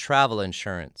 business, and travel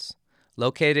insurance.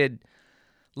 Located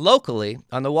locally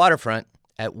on the waterfront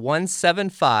at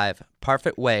 175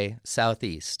 Parfit Way,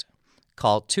 Southeast.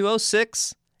 Call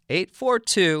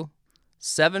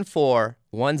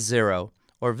 206-842-7410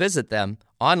 or visit them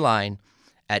online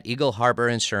at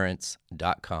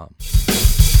eagleharborinsurance.com.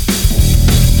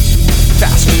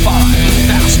 Fast Five,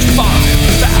 Fast Five,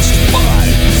 Fast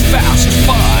Five, Fast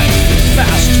Five,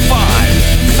 Fast Five,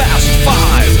 Fast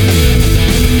Five.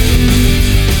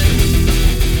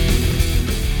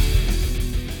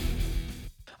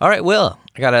 All right, Will,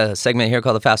 I got a segment here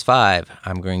called the Fast Five.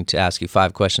 I'm going to ask you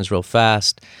 5 questions real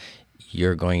fast.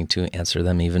 You're going to answer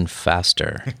them even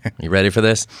faster. You ready for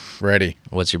this? Ready.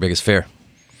 What's your biggest fear?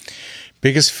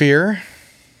 Biggest fear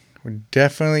would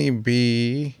definitely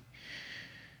be,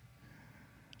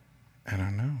 I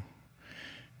don't know.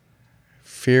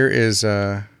 Fear is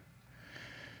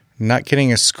not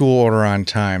getting a school order on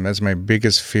time. That's my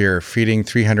biggest fear. Feeding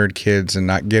 300 kids and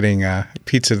not getting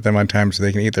pizza to them on time so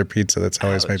they can eat their pizza. That's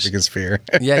always my biggest fear.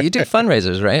 Yeah, you do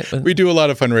fundraisers, right? We do a lot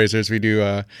of fundraisers. We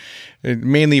do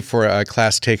mainly for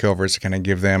class takeovers to kind of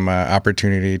give them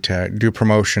opportunity to do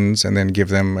promotions and then give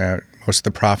them most of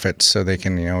the profits so they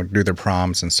can, do their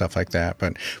proms and stuff like that.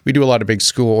 But we do a lot of big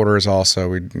school orders also.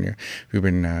 We've been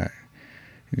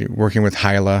working with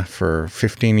Hyla for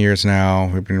 15 years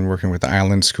now. We've been working with the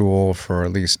Island School for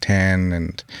at least 10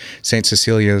 and St.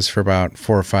 Cecilia's for about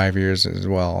 4 or 5 years as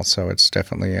well. So it's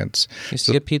definitely, Used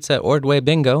to get pizza at Ordway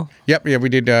Bingo. Yep, yeah, we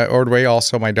did Ordway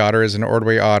also. My daughter is an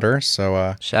Ordway Otter,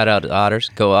 so... Shout out to Otters.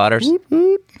 Go Otters. Woot,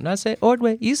 woot. When I say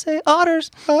Ordway, you say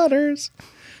Otters. Otters.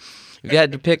 If you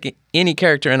had to pick any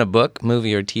character in a book,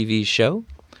 movie, or TV show,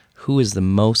 who is the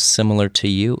most similar to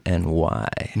you and why?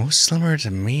 Most similar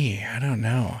to me? I don't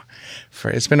know.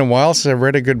 It's been a while since I've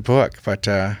read a good book, but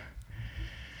I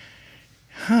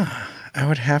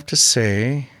would have to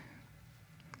say,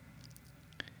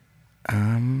 I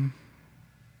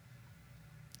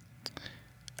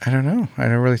don't know. I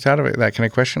never really thought of that kind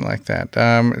of question like that.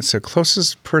 So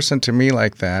closest person to me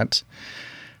like that,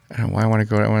 I don't know why I want to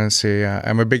go. I want to say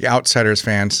I'm a big Outsiders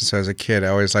fan since I was a kid. I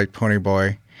always liked Pony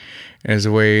Boy and his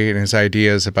way and his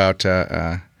ideas about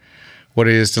what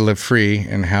it is to live free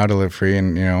and how to live free,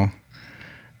 and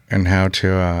and how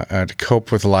to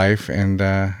cope with life and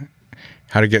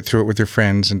how to get through it with your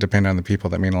friends and depend on the people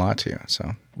that mean a lot to you.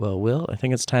 So, well, Will, I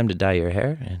think it's time to dye your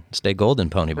hair and stay golden,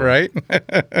 Pony Boy. Right?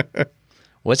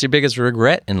 What's your biggest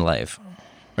regret in life?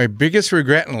 My biggest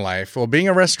regret in life? Well, being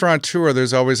a restaurateur,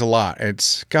 there's always a lot.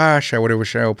 It's, gosh, I would have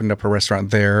wished I opened up a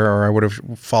restaurant there, or I would have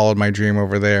followed my dream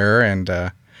over there. And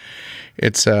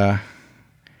it's,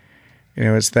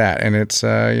 it's that. And it's,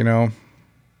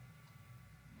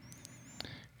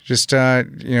 just,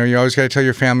 you always got to tell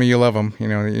your family you love them.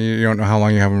 You don't know how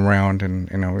long you have them around. And,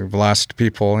 we've lost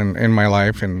people in my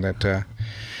life and that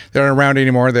they aren't around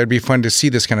anymore. That'd be fun to see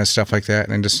this kind of stuff like that.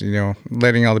 And just,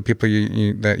 letting all the people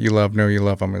that you love know you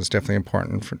love them is definitely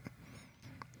important.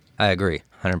 I agree,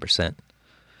 100%.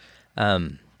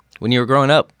 When you were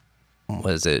growing up,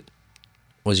 was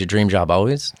your dream job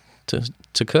always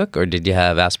to cook? Or did you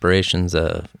have aspirations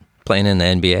of playing in the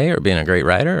NBA or being a great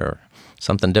writer or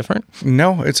something different?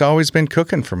 No, it's always been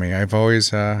cooking for me. I've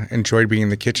always enjoyed being in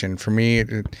the kitchen. For me,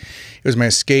 it was my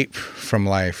escape from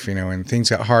life, and things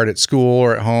got hard at school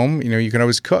or at home, you can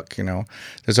always cook,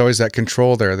 There's always that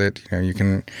control there that, you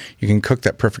can cook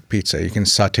that perfect pizza. You can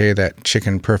saute that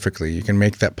chicken perfectly. You can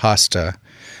make that pasta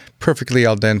perfectly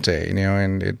al dente,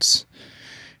 and it's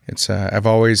I've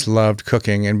always loved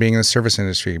cooking and being in the service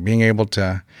industry, being able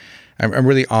to I'm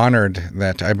really honored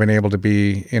that I've been able to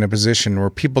be in a position where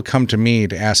people come to me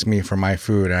to ask me for my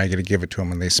food and I get to give it to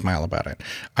them and they smile about it.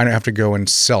 I don't have to go and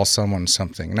sell someone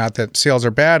something. Not that sales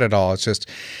are bad at all. It's just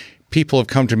people have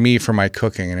come to me for my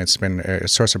cooking, and it's been a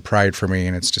source of pride for me.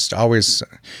 And it's just always,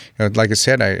 like I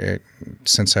said,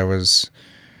 since I was,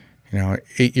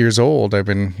 8 years old, I've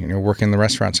been, working in the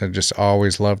restaurants. I just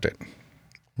always loved it.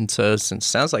 And so it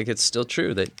sounds like it's still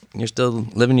true that you're still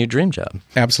living your dream job.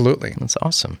 Absolutely. That's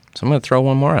awesome. So I'm going to throw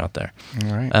one more out there.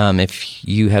 All right. If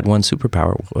you had one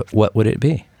superpower, what would it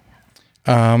be?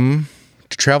 To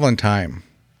travel in time.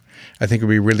 I think it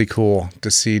would be really cool to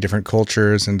see different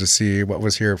cultures and to see what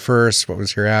was here first, what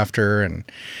was here after, and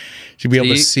to be able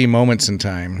to see moments in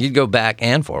time. You'd go back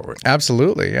and forward.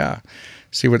 Absolutely, yeah.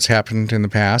 See what's happened in the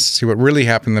past, see what really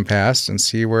happened in the past, and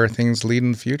see where things lead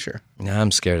in the future. I'm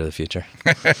scared of the future.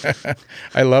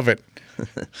 I love it.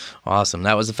 Awesome.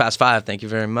 That was the Fast Five. Thank you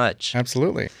very much.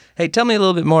 Absolutely. Hey, tell me a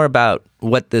little bit more about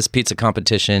what this pizza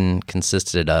competition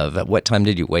consisted of. At what time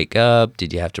did you wake up?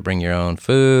 Did you have to bring your own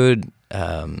food?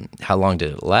 How long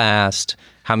did it last?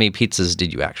 How many pizzas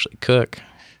did you actually cook?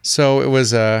 So it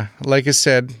was, like I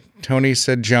said, Tony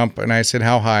said jump, and I said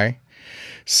how high.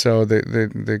 So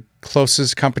the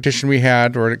closest competition we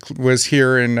had, or it was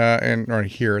here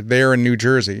there in New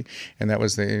Jersey, and that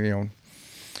was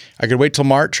I could wait till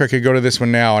March, or I could go to this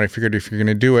one now. And I figured if you're going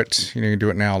to do it, you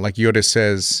do it now. Like Yoda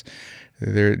says,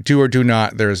 there, do or do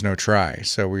not, there is no try.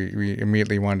 So we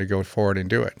immediately wanted to go forward and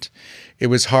do it. It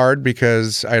was hard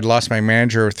because I had lost my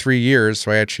manager of 3 years,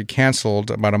 so I actually canceled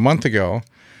about a month ago.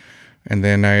 And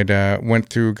then I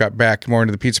got back more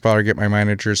into the pizza parlor to get my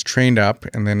managers trained up.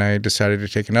 And then I decided to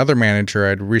take another manager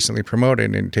I'd recently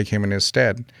promoted and take him in his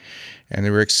stead. And they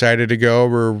were excited to go.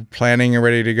 We're planning and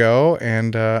ready to go.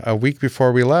 And a week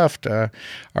before we left,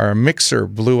 our mixer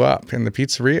blew up in the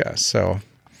pizzeria. So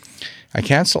I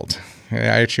canceled. I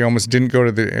actually almost didn't go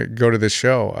to the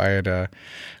show.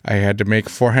 I had to make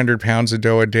 400 pounds of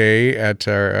dough a day at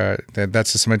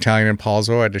that's some Italian in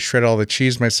Palzo. I had to shred all the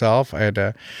cheese myself. I had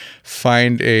to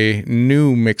find a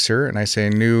new mixer, and I say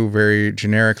new very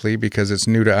generically because it's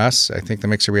new to us. I think the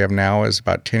mixer we have now is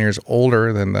about 10 years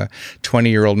older than the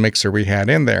 20-year-old mixer we had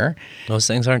in there. Those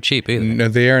things aren't cheap either. No,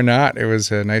 they are not. It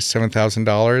was a nice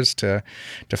 $7,000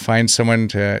 to find someone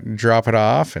to drop it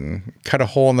off and cut a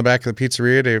hole in the back of the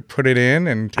pizzeria to put it in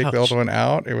and take the old one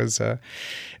out. It was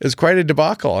quite a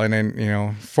debacle. And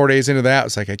then, 4 days into that, I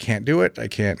was like, I can't do it. I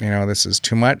can't, this is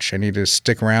too much. I need to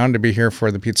stick around to be here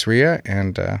for the pizzeria.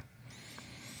 And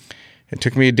it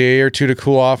took me a day or two to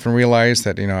cool off and realize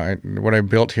that, what I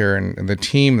built here and the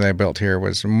team that I built here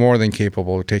was more than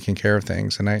capable of taking care of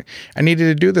things. And I needed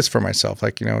to do this for myself.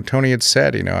 Like, Tony had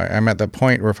said, I'm at the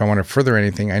point where if I want to further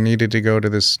anything, I needed to go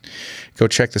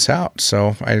check this out.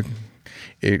 So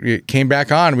it came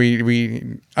back on. We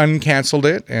uncanceled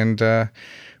it and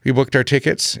we booked our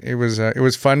tickets. It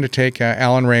was fun to take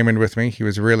Alan Raymond with me. He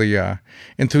was really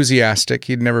enthusiastic.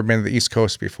 He'd never been to the East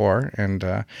Coast before,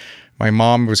 and my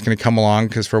mom was going to come along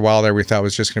because for a while there we thought it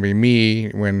was just going to be me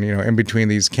when, in between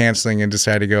these canceling and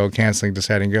deciding to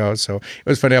go. So it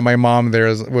was fun to have my mom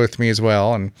there with me as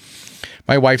well. And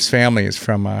my wife's family is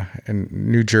from in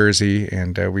New Jersey,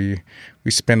 and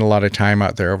we spend a lot of time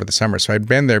out there over the summer. So I'd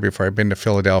been there before. I'd been to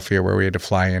Philadelphia where we had to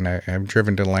fly in. I've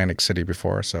driven to Atlantic City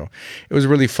before. So it was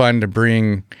really fun to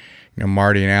bring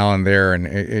Marty and Alan there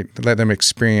and let them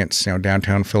experience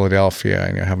downtown Philadelphia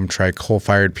and have them try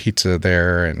coal-fired pizza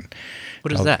there. And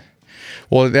what is that?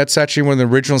 Well, that's actually one of the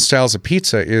original styles of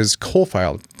pizza is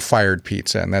coal-fired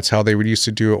pizza, and that's how they would used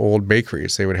to do old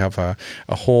bakeries. They would have a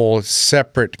whole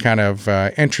separate kind of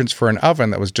entrance for an oven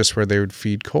that was just where they would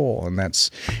feed coal, and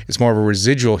it's more of a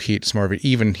residual heat. It's more of an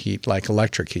even heat, like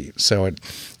electric heat. So it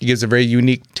gives a very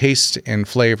unique taste and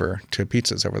flavor to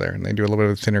pizzas over there, and they do a little bit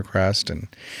of thinner crust, and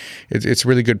it's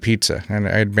really good pizza. And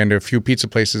I had been to a few pizza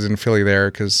places in Philly there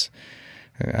because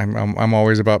I'm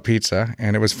always about pizza,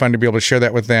 and it was fun to be able to share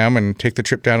that with them and take the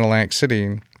trip down to Atlantic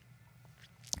City.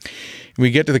 We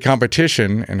get to the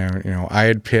competition, and I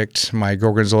had picked my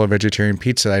Gorgonzola vegetarian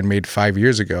pizza that I'd made 5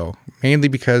 years ago, mainly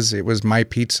because it was my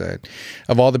pizza.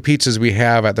 Of all the pizzas we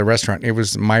have at the restaurant, it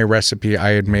was my recipe I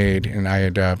had made and I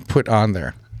had put on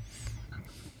there.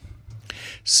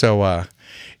 So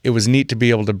it was neat to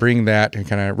be able to bring that and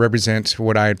kind of represent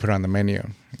what I had put on the menu.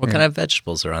 What kind of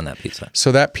vegetables are on that pizza?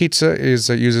 So that pizza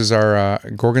uses our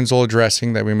Gorgonzola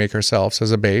dressing that we make ourselves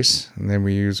as a base. And then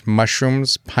we use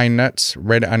mushrooms, pine nuts,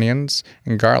 red onions,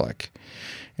 and garlic.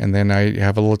 And then I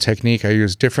have a little technique I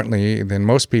use differently than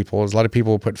most people. A lot of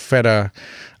people put feta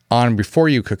on before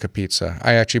you cook a pizza.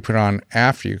 I actually put it on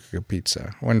after you cook a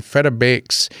pizza. When feta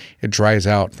bakes, it dries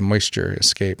out, the moisture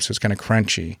escapes, so it's kind of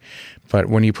crunchy. But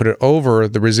when you put it over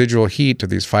the residual heat of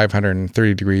these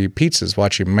 530-degree pizzas,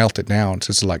 watch you melt it down,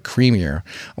 so it's a lot creamier,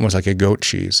 almost like a goat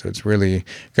cheese. So it's really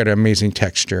got an amazing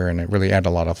texture, and it really adds a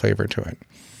lot of flavor to it.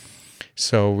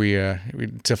 So we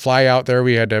to fly out there,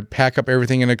 we had to pack up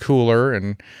everything in a cooler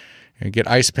and get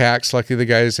ice packs. Luckily, the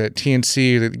guys at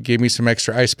TNC gave me some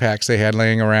extra ice packs they had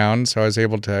laying around, so I was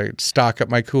able to stock up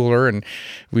my cooler. And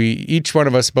each one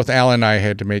of us, both Alan and I,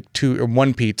 had to make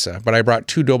one pizza, but I brought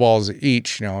 2 dough balls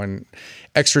each, and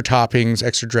extra toppings,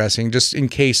 extra dressing, just in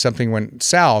case something went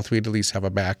south, we'd at least have a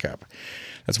backup.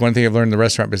 That's one thing I've learned in the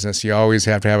restaurant business. You always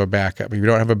have to have a backup. If you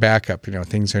don't have a backup,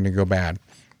 things are going to go bad.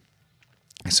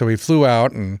 So we flew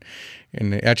out, and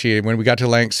actually, when we got to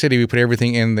Atlantic City, we put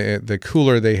everything in the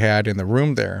cooler they had in the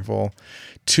room there. Well,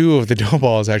 2 of the dough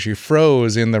balls actually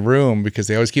froze in the room because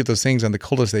they always keep those things on the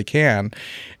coldest they can,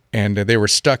 and they were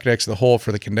stuck next to the hole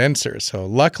for the condenser. So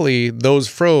luckily, those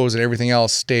froze and everything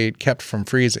else kept from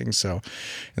freezing. So,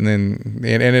 and then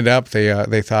it ended up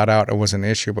they thought out it wasn't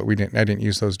an issue, but I didn't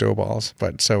use those dough balls.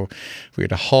 But so we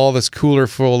had to haul this cooler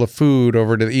full of food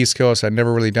over to the East Coast. I'd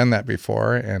never really done that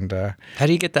before. And How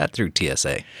do you get that through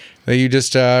TSA? you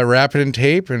just wrap it in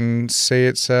tape and say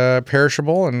it's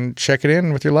perishable and check it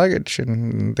in with your luggage,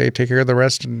 and they take care of the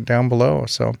rest down below.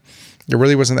 So it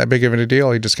really wasn't that big of a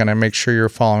deal. You just kind of make sure you're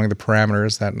following the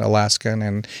parameters that Alaskan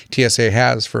and TSA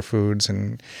has for foods.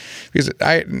 And because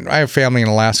I have family in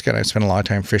Alaska, and I spend a lot of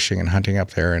time fishing and hunting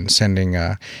up there and sending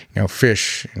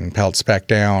fish and pelts back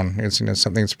down. It's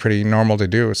something that's pretty normal to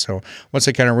do. So once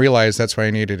I kind of realized that's what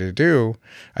I needed to do,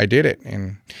 I did it.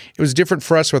 And it was different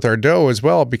for us with our dough as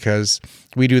well, because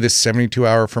we do this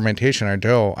 72-hour fermentation on our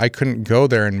dough. I couldn't go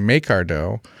there and make our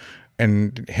dough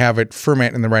and have it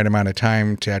ferment in the right amount of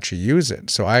time to actually use it.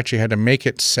 So I actually had to make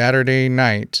it Saturday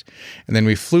night, and then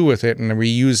we flew with it, and then we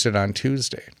used it on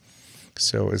Tuesday.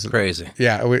 So it was crazy.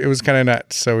 Yeah, it was kind of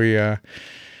nuts. So we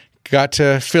got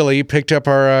to Philly, picked up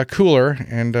our cooler,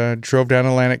 and drove down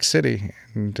to Atlantic City.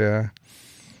 And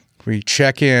we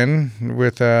check in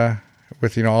with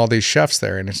all these chefs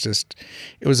there, and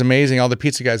it was amazing. All the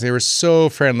pizza guys, they were so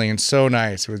friendly and so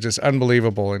nice. It was just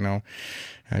unbelievable, And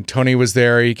Tony was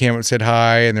there. He came up and said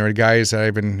hi. And there were guys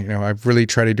that I've really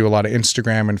tried to do a lot of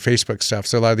Instagram and Facebook stuff.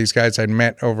 So a lot of these guys I'd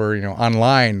met over,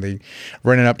 online, they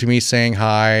running up to me saying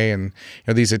hi. And,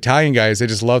 these Italian guys, they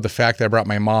just loved the fact that I brought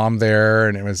my mom there.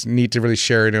 And it was neat to really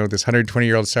share, this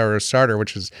 120-year-old sourdough starter,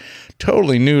 which is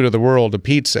totally new to the world of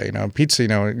pizza.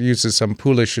 Pizza, uses some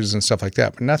poolishes and stuff like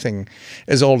that, but nothing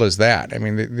as old as that. I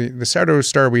mean, the sourdough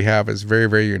starter we have is very,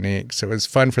 very unique. So it was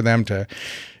fun for them to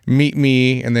meet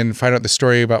me and then find out the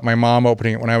story about my mom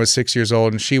opening it when I was 6 years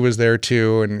old, and she was there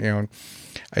too. And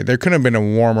there couldn't have been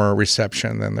a warmer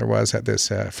reception than there was at this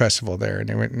festival there, and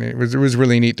it was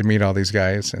really neat to meet all these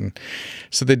guys. And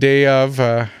so the day of,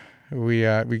 we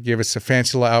gave us a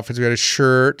fancy little outfits. We had a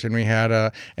shirt, and we had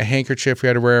a handkerchief we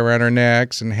had to wear around our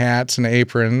necks, and hats and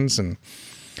aprons, and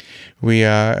we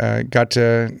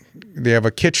they have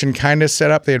a kitchen kind of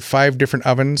set up. They had 5 different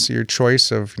ovens, your choice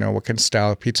of, what kind of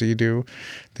style of pizza you do.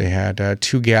 They had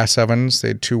 2 gas ovens, they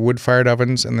had 2 wood-fired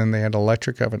ovens, and then they had an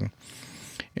electric oven.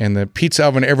 And the pizza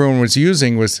oven everyone was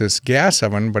using was this gas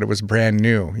oven, but it was brand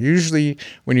new. Usually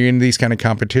when you're in these kind of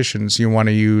competitions, you want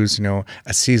to use,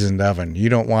 a seasoned oven. You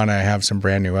don't want to have some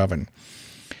brand new oven.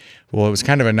 Well, it was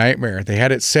kind of a nightmare. They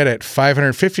had it set at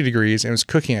 550 degrees and it was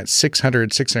cooking at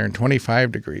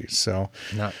 625 degrees. So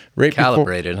not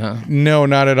calibrated, huh? No,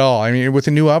 not at all. I mean, with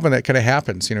a new oven, that kind of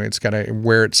happens. It's got to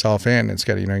wear itself in. It's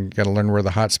got to, you got to learn where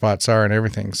the hot spots are and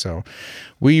everything. So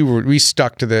we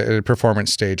stuck to the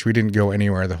performance stage. We didn't go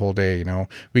anywhere the whole day.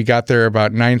 We got there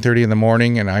about 9:30 in the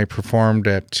morning, and I performed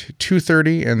at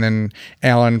 2:30, and then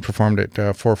Alan performed at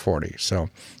 4:40. So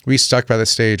we stuck by the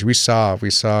stage. We saw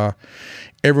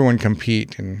everyone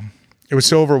compete, and it was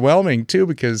so overwhelming too,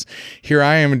 because here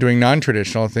I am doing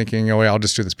non-traditional, thinking, I'll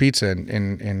just do this pizza,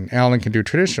 and Alan can do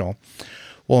traditional.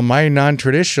 Well, in my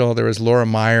non-traditional, there was Laura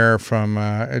Meyer from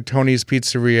Tony's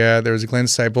Pizzeria, there was Glenn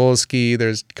Cybulski,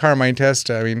 there's Carmine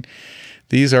Testa. I mean,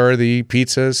 these are the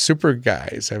pizza super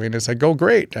guys. I mean, it's like, oh,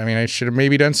 great. I mean, I should have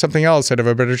maybe done something else. I'd have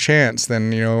a better chance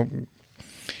than,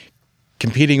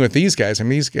 competing with these guys. I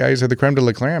mean, these guys are the creme de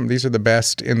la creme. These are the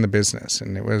best in the business,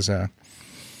 and it was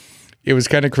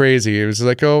kind of crazy. It was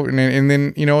like, and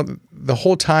then, the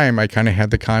whole time I kind of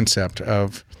had the concept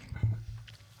of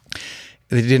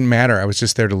it didn't matter. I was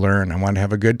just there to learn. I wanted to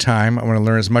have a good time. I want to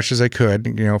learn as much as I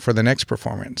could, for the next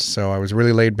performance. So I was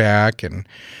really laid back and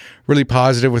really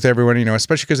positive with everyone,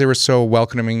 especially because they were so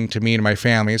welcoming to me and my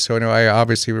family. So, I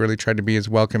obviously really tried to be as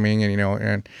welcoming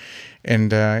and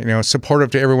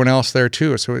supportive to everyone else there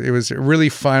too. So it was a really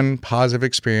fun, positive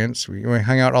experience. We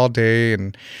hung out all day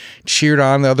and cheered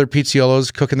on the other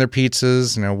pizzaiolos cooking their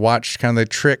pizzas, watched kind of the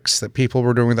tricks that people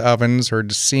were doing with the ovens, or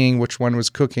just seeing which one was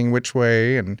cooking which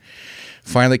way. And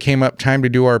finally came up time to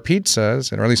do our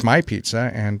pizzas, or at least my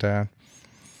pizza. And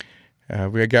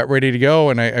we got ready to go,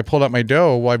 and I pulled out my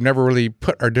dough. Well, I've never really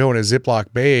put our dough in a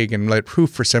Ziploc bag and let it proof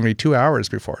for 72 hours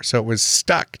before. So it was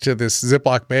stuck to this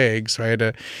Ziploc bag. So I had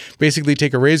to basically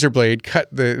take a razor blade, cut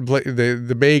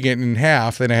the bag in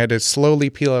half, then I had to slowly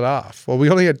peel it off. Well, we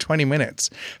only had 20 minutes.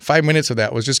 5 minutes of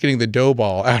that was just getting the dough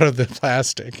ball out of the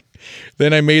plastic.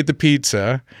 Then I made the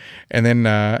pizza, and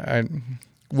then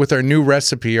with our new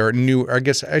recipe, I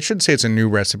guess I shouldn't say it's a new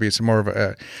recipe. It's more of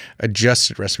a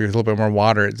adjusted recipe with a little bit more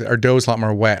water. Our dough is a lot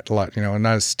more wet, not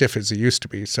as stiff as it used to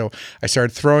be. So I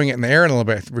started throwing it in the air a little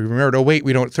bit. We remembered, oh wait,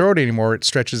 we don't throw it anymore. It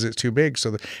stretches it too big.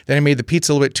 So then I made the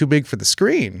pizza a little bit too big for the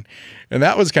screen, and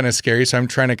that was kind of scary. So I'm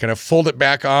trying to kind of fold it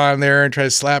back on there and try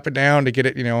to slap it down to get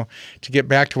it, to get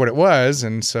back to what it was.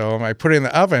 And so I put it in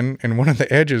the oven, and one of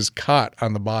the edges caught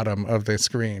on the bottom of the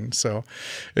screen. So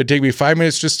it'd take me 5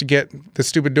 minutes just to get the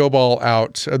stupid dough ball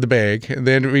out of the bag. And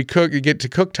then we get to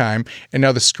cook time, and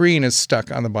now the screen is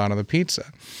stuck on the bottom of the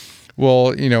pizza.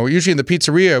 Well, usually in the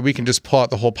pizzeria, we can just pull out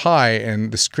the whole pie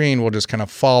and the screen will just kind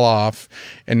of fall off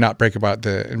and not break off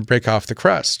the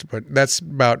crust. But that's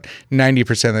about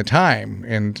 90% of the time.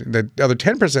 And the other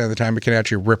 10% of the time, it can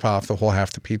actually rip off the whole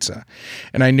half the pizza.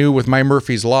 And I knew with my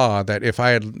Murphy's Law that if I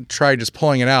had tried just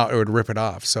pulling it out, it would rip it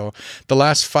off. So the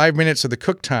last 5 minutes of the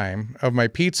cook time of my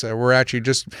pizza were actually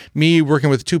just me working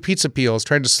with 2 pizza peels,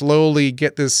 trying to slowly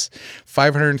get this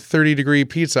 530-degree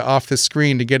pizza off the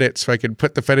screen to get it so I could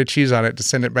put the feta cheese on it to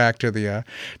send it back to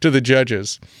the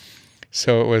judges.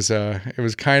 So it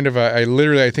was kind of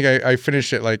I think I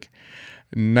finished it like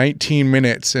 19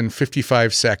 minutes and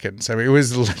 55 seconds. I mean, it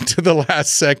was to the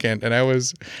last second, and I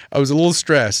was a little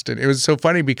stressed. And it was so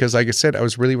funny because, like I said, I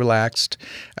was really relaxed.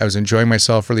 I was enjoying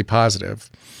myself, really positive.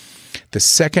 The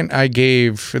second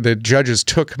the judges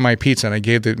took my pizza and I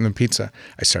gave them the pizza,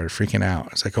 I started freaking out. I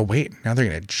was like, oh, wait, now they're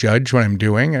going to judge what I'm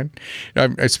doing? And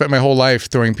I spent my whole life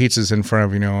throwing pizzas in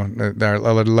front of, our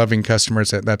loving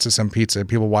customers that's some pizza,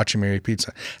 people watching me make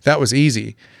pizza. That was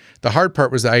easy. The hard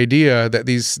part was the idea that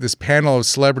this panel of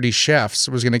celebrity chefs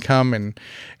was going to come and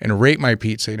rate my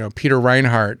pizza. Peter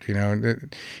Reinhardt,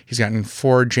 he's gotten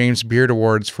 4 James Beard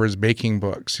Awards for his baking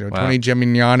books. Wow. Tony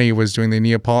Gemignani was doing the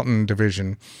Neapolitan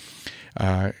division.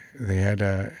 They had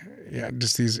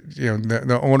just these,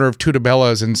 the owner of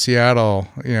Tutabellas in Seattle,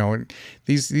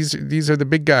 these are the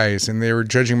big guys, and they were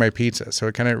judging my pizza. So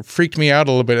it kind of freaked me out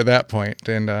a little bit at that point.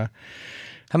 And how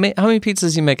many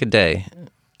pizzas you make a day?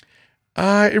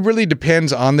 It really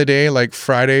depends on the day. Like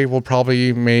Friday, we'll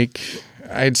probably make,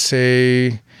 I'd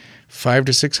say, 500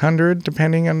 to 600,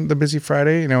 depending on the busy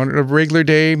Friday. A regular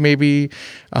day, maybe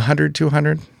 100,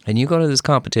 200. And you go to this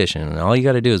competition, and all you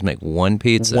got to do is make one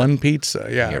pizza. One pizza,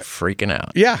 yeah. And you're freaking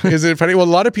out. Yeah, is it funny? Well, a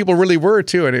lot of people really were,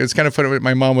 too. And it was kind of funny.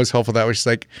 My mom was helpful that way. She's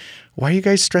like, why are you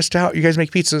guys stressed out? You guys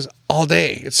make pizzas all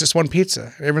day. It's just one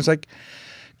pizza. And everyone's like,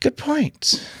 good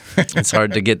point. It's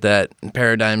hard to get that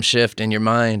paradigm shift in your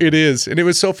mind. It is. And it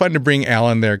was so fun to bring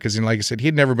Alan there because, like I said,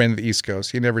 he'd never been to the East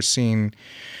Coast. He'd never seen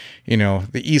the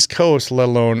East Coast, let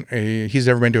alone he's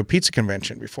never been to a pizza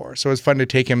convention before. So it was fun to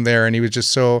take him there, and he was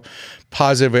just so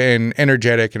positive and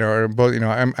energetic.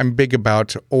 I'm big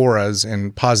about auras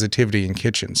and positivity in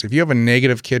kitchens. If you have a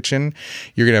negative kitchen,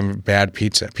 you're going to have a bad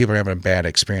pizza. People are having a bad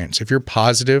experience. If you're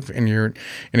positive and you're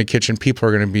in a kitchen, people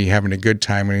are going to be having a good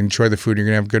time and enjoy the food. You're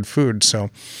going to have good food.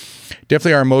 So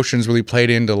definitely our emotions really played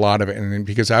into a lot of it. And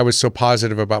because I was so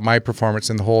positive about my performance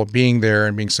and the whole being there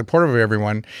and being supportive of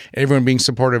everyone being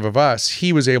supportive of us,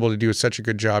 he was able to do such a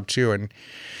good job too. And,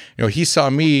 he saw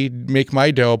me make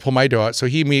my dough, pull my dough out. So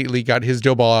he immediately got his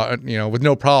dough ball out, with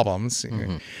no problems.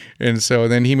 Mm-hmm. And so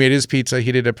then he made his pizza.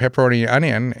 He did a pepperoni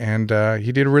onion, and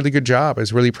he did a really good job. I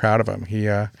was really proud of him.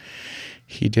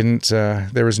 He didn't,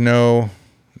 there was no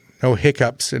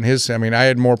hiccups in his. I mean, I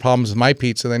had more problems with my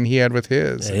pizza than he had with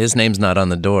his. His name's not on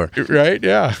the door. Right?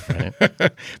 Yeah.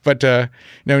 Right. But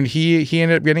he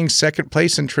ended up getting second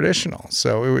place in traditional.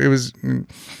 So it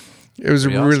was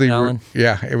really,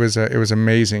 yeah, it was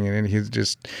amazing. And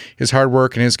his hard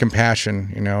work and his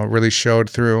compassion, really showed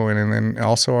through. And then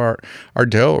also our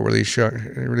dough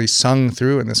really sung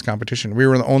through in this competition. We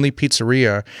were the only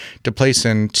pizzeria to place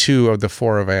in 2 of the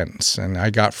 4 events. And I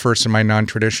got first in my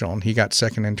non-traditional, and he got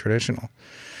second in traditional.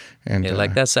 And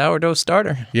like that sourdough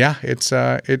starter. Yeah, it's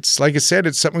like I said,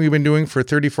 it's something we've been doing for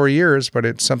 34 years, but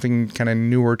it's something kind of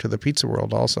newer to the pizza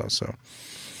world also. So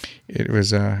it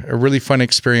was a really fun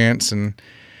experience, and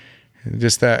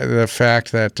just the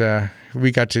fact that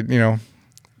we got to,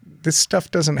 this stuff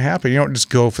doesn't happen. You don't just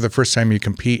go for the first time you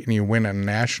compete and you win a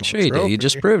national Sure you trophy. do. You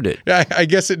just proved it. Yeah, I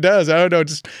guess it does. I don't know.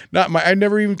 Just not my. I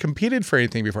never even competed for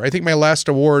anything before. I think my last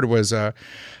award was a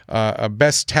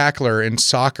best tackler in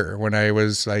soccer when I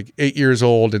was like 8 years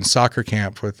old in soccer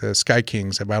camp with the Sky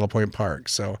Kings at Battle Point Park.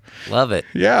 So Love it.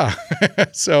 yeah,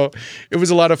 so it was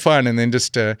a lot of fun, and then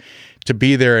just to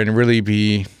be there and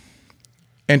really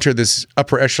enter this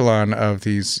upper echelon of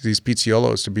these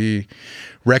pizziolos, to be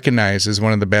recognized as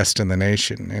one of the best in the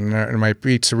nation. And in my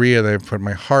pizzeria, they've put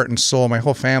my heart and soul, my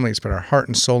whole family's put our heart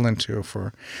and soul into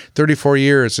for 34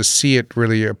 years. To see it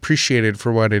really appreciated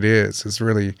for what it is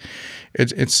really,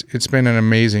 it's been an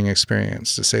amazing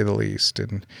experience, to say the least.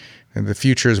 And the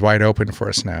future is wide open for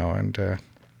us now. And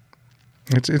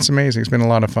it's amazing. It's been a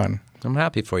lot of fun. I'm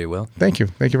happy for you, Will. Thank you.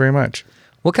 Thank you very much.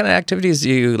 What kind of activities do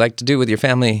you like to do with your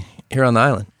family here on the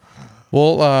island?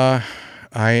 Well,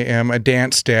 I am a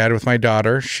dance dad with my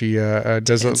daughter. She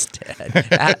does Dance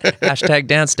Dad. Hashtag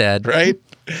Dance Dad. right.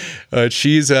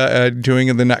 She's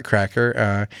doing the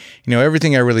Nutcracker.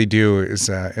 Everything I really do is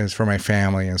for my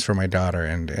family and it's for my daughter.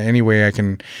 And any way I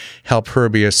can help her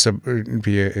be a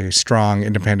strong,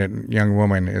 independent young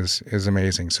woman is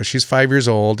amazing. So she's 5 years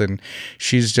old and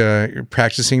she's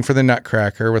practicing for the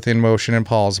Nutcracker with In Motion in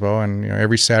Paulsbo. And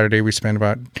every Saturday we spend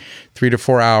about 3 to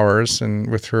 4 hours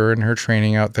with her and her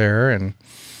training out there. And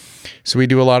so we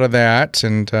do a lot of that.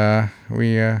 And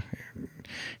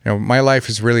my life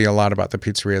is really a lot about the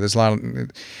pizzeria. There's a lot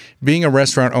of, being a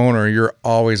restaurant owner, you're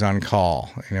always on call.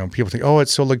 People think, oh,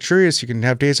 it's so luxurious. You can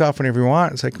have days off whenever you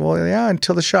want. It's like, well, yeah,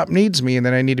 until the shop needs me, and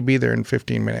then I need to be there in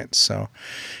 15 minutes. So,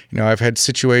 I've had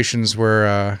situations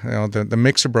where, the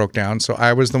mixer broke down. So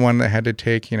I was the one that had to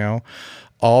take,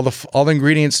 all the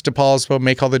ingredients to Paulsbo,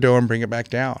 make all the dough, and bring it back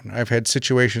down. I've had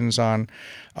situations on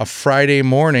a Friday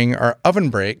morning, our oven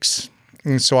breaks.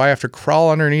 And so I have to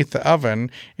crawl underneath the oven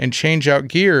and change out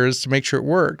gears to make sure it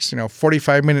works,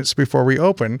 45 minutes before we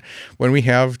open, when we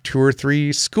have 2 or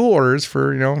 3 school orders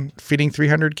for, feeding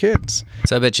 300 kids.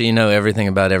 So I bet you know everything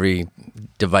about every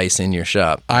device in your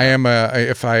shop. I am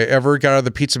if I ever got out of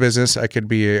the pizza business, I could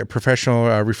be a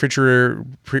professional refrigerator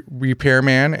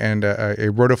repairman and a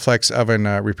Rotoflex oven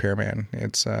repairman.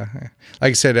 It's like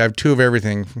I said, I have 2 of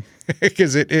everything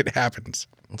because it happens.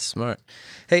 That's smart.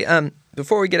 Hey,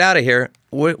 before we get out of here,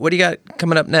 what do you got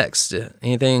coming up next?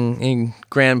 Any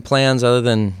grand plans other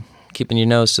than keeping your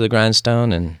nose to the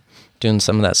grindstone and doing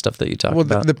some of that stuff that you talked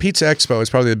about? The Pizza Expo is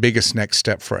probably the biggest next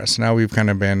step for us. Now we've kind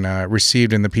of been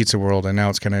received in the pizza world, and now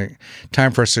it's kind of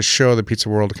time for us to show the pizza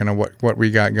world kind of what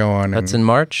we got going. That's in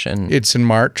March? And it's in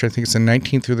March. I think it's the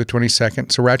 19th through the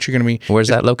 22nd. So we're actually going to be... Where's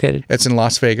that located? It's in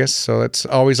Las Vegas. So it's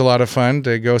always a lot of fun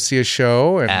to go see a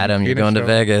show. And Adam, you're going to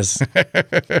Vegas.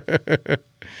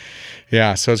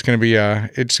 Yeah, so it's going to be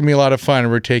a lot of fun.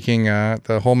 We're taking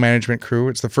the whole management crew.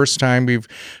 It's the first time we've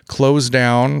closed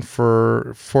down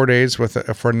for 4 days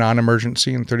for a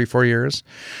non-emergency in 34 years.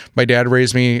 My dad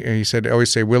raised me. He said, I always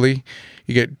say, Willie,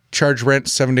 you get charged rent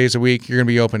 7 days a week. You're going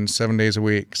to be open 7 days a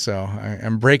week. So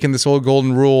I'm breaking this old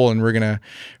golden rule, and we're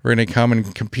gonna come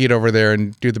and compete over there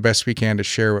and do the best we can to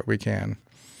share what we can.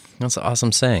 That's an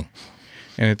awesome saying.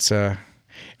 And it's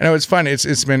fun.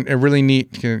 It's been a really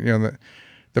neat.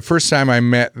 The first time I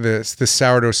met the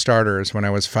sourdough starters when I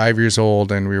was 5 years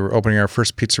old, and we were opening our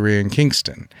first pizzeria in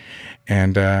Kingston.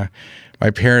 And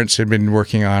my parents had been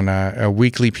working on a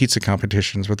weekly pizza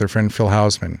competitions with their friend Phil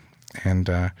Hausman. And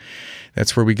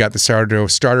that's where we got the sourdough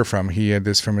starter from. He had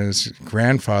this from his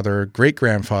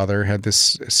great-grandfather had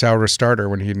this sourdough starter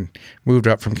when he moved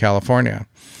up from California.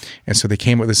 And so they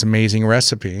came up with this amazing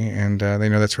recipe, and they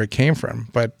know that's where it came from.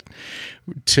 But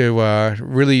to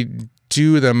really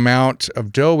do the amount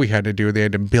of dough we had to do, they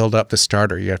had to build up the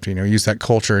starter. You have to, use that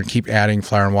culture and keep adding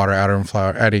flour and water, adding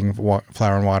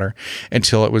flour and water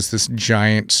until it was this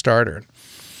giant starter.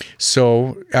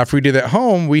 So after we did that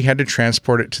home, we had to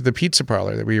transport it to the pizza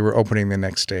parlor that we were opening the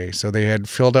next day. So they had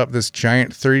filled up this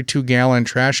giant 32-gallon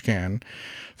trash can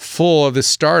full of the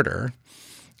starter,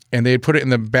 and they had put it in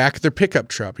the back of their pickup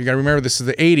truck. You got to remember, this is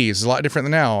the 80s. It's a lot different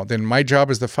than now. Then my job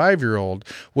as the 5-year-old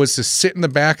was to sit in the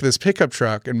back of this pickup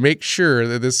truck and make sure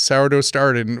that this sourdough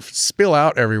starter didn't spill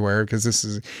out everywhere, because this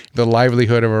is the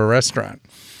livelihood of a restaurant.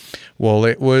 Well,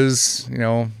 it was,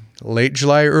 late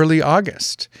July, early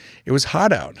August. It was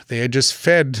hot out. They had just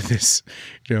fed this,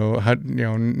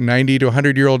 90 to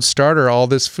 100-year-old starter all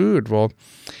this food. Well,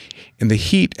 and the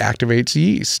heat activates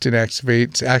yeast and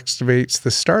activates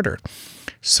the starter.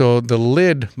 So the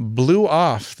lid blew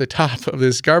off the top of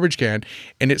this garbage can,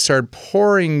 and it started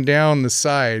pouring down the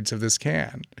sides of this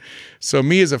can. So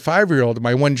me as a 5-year-old,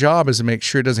 my one job is to make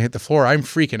sure it doesn't hit the floor. I'm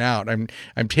freaking out. I'm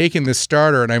taking this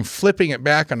starter and I'm flipping it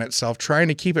back on itself, trying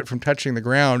to keep it from touching the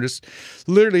ground, just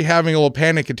literally having a little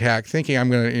panic attack, thinking I'm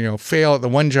going to, fail at the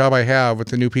one job I have with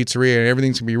the new pizzeria and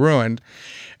everything's going to be ruined.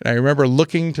 And I remember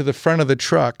looking to the front of the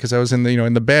truck because I was in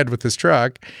the bed with this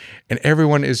truck, and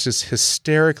everyone is just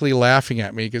hysterically laughing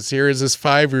at me because here is this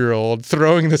 5-year-old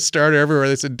throwing the starter everywhere.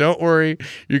 They said, "Don't worry,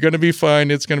 you're going to be fine.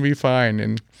 It's going to be fine."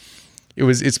 And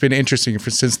it's been interesting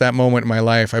since that moment in my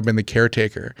life. I've been the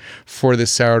caretaker for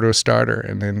this sourdough starter,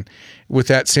 and then with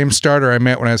that same starter I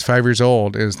met when I was 5 years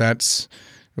old, that's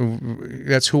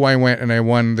who I went and I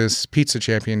won this pizza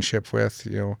championship with.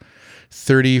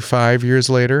 35 years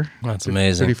later. That's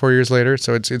amazing. 34 years later.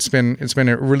 So it's been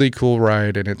a really cool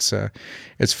ride, and it's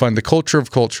fun. The culture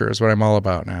of culture is what I'm all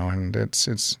about now, and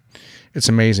it's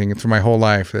amazing. For my whole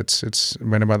life, it's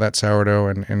been about that sourdough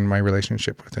and my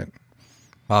relationship with it.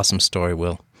 Awesome story,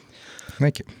 Will.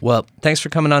 Thank you. Well, thanks for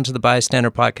coming on to the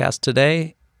Bystander Podcast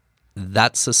today.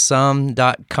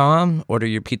 That'sasum.com. Order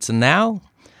your pizza now.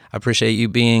 I appreciate you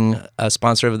being a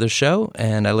sponsor of the show,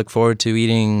 and I look forward to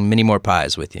eating many more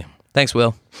pies with you. Thanks,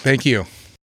 Will. Thank you.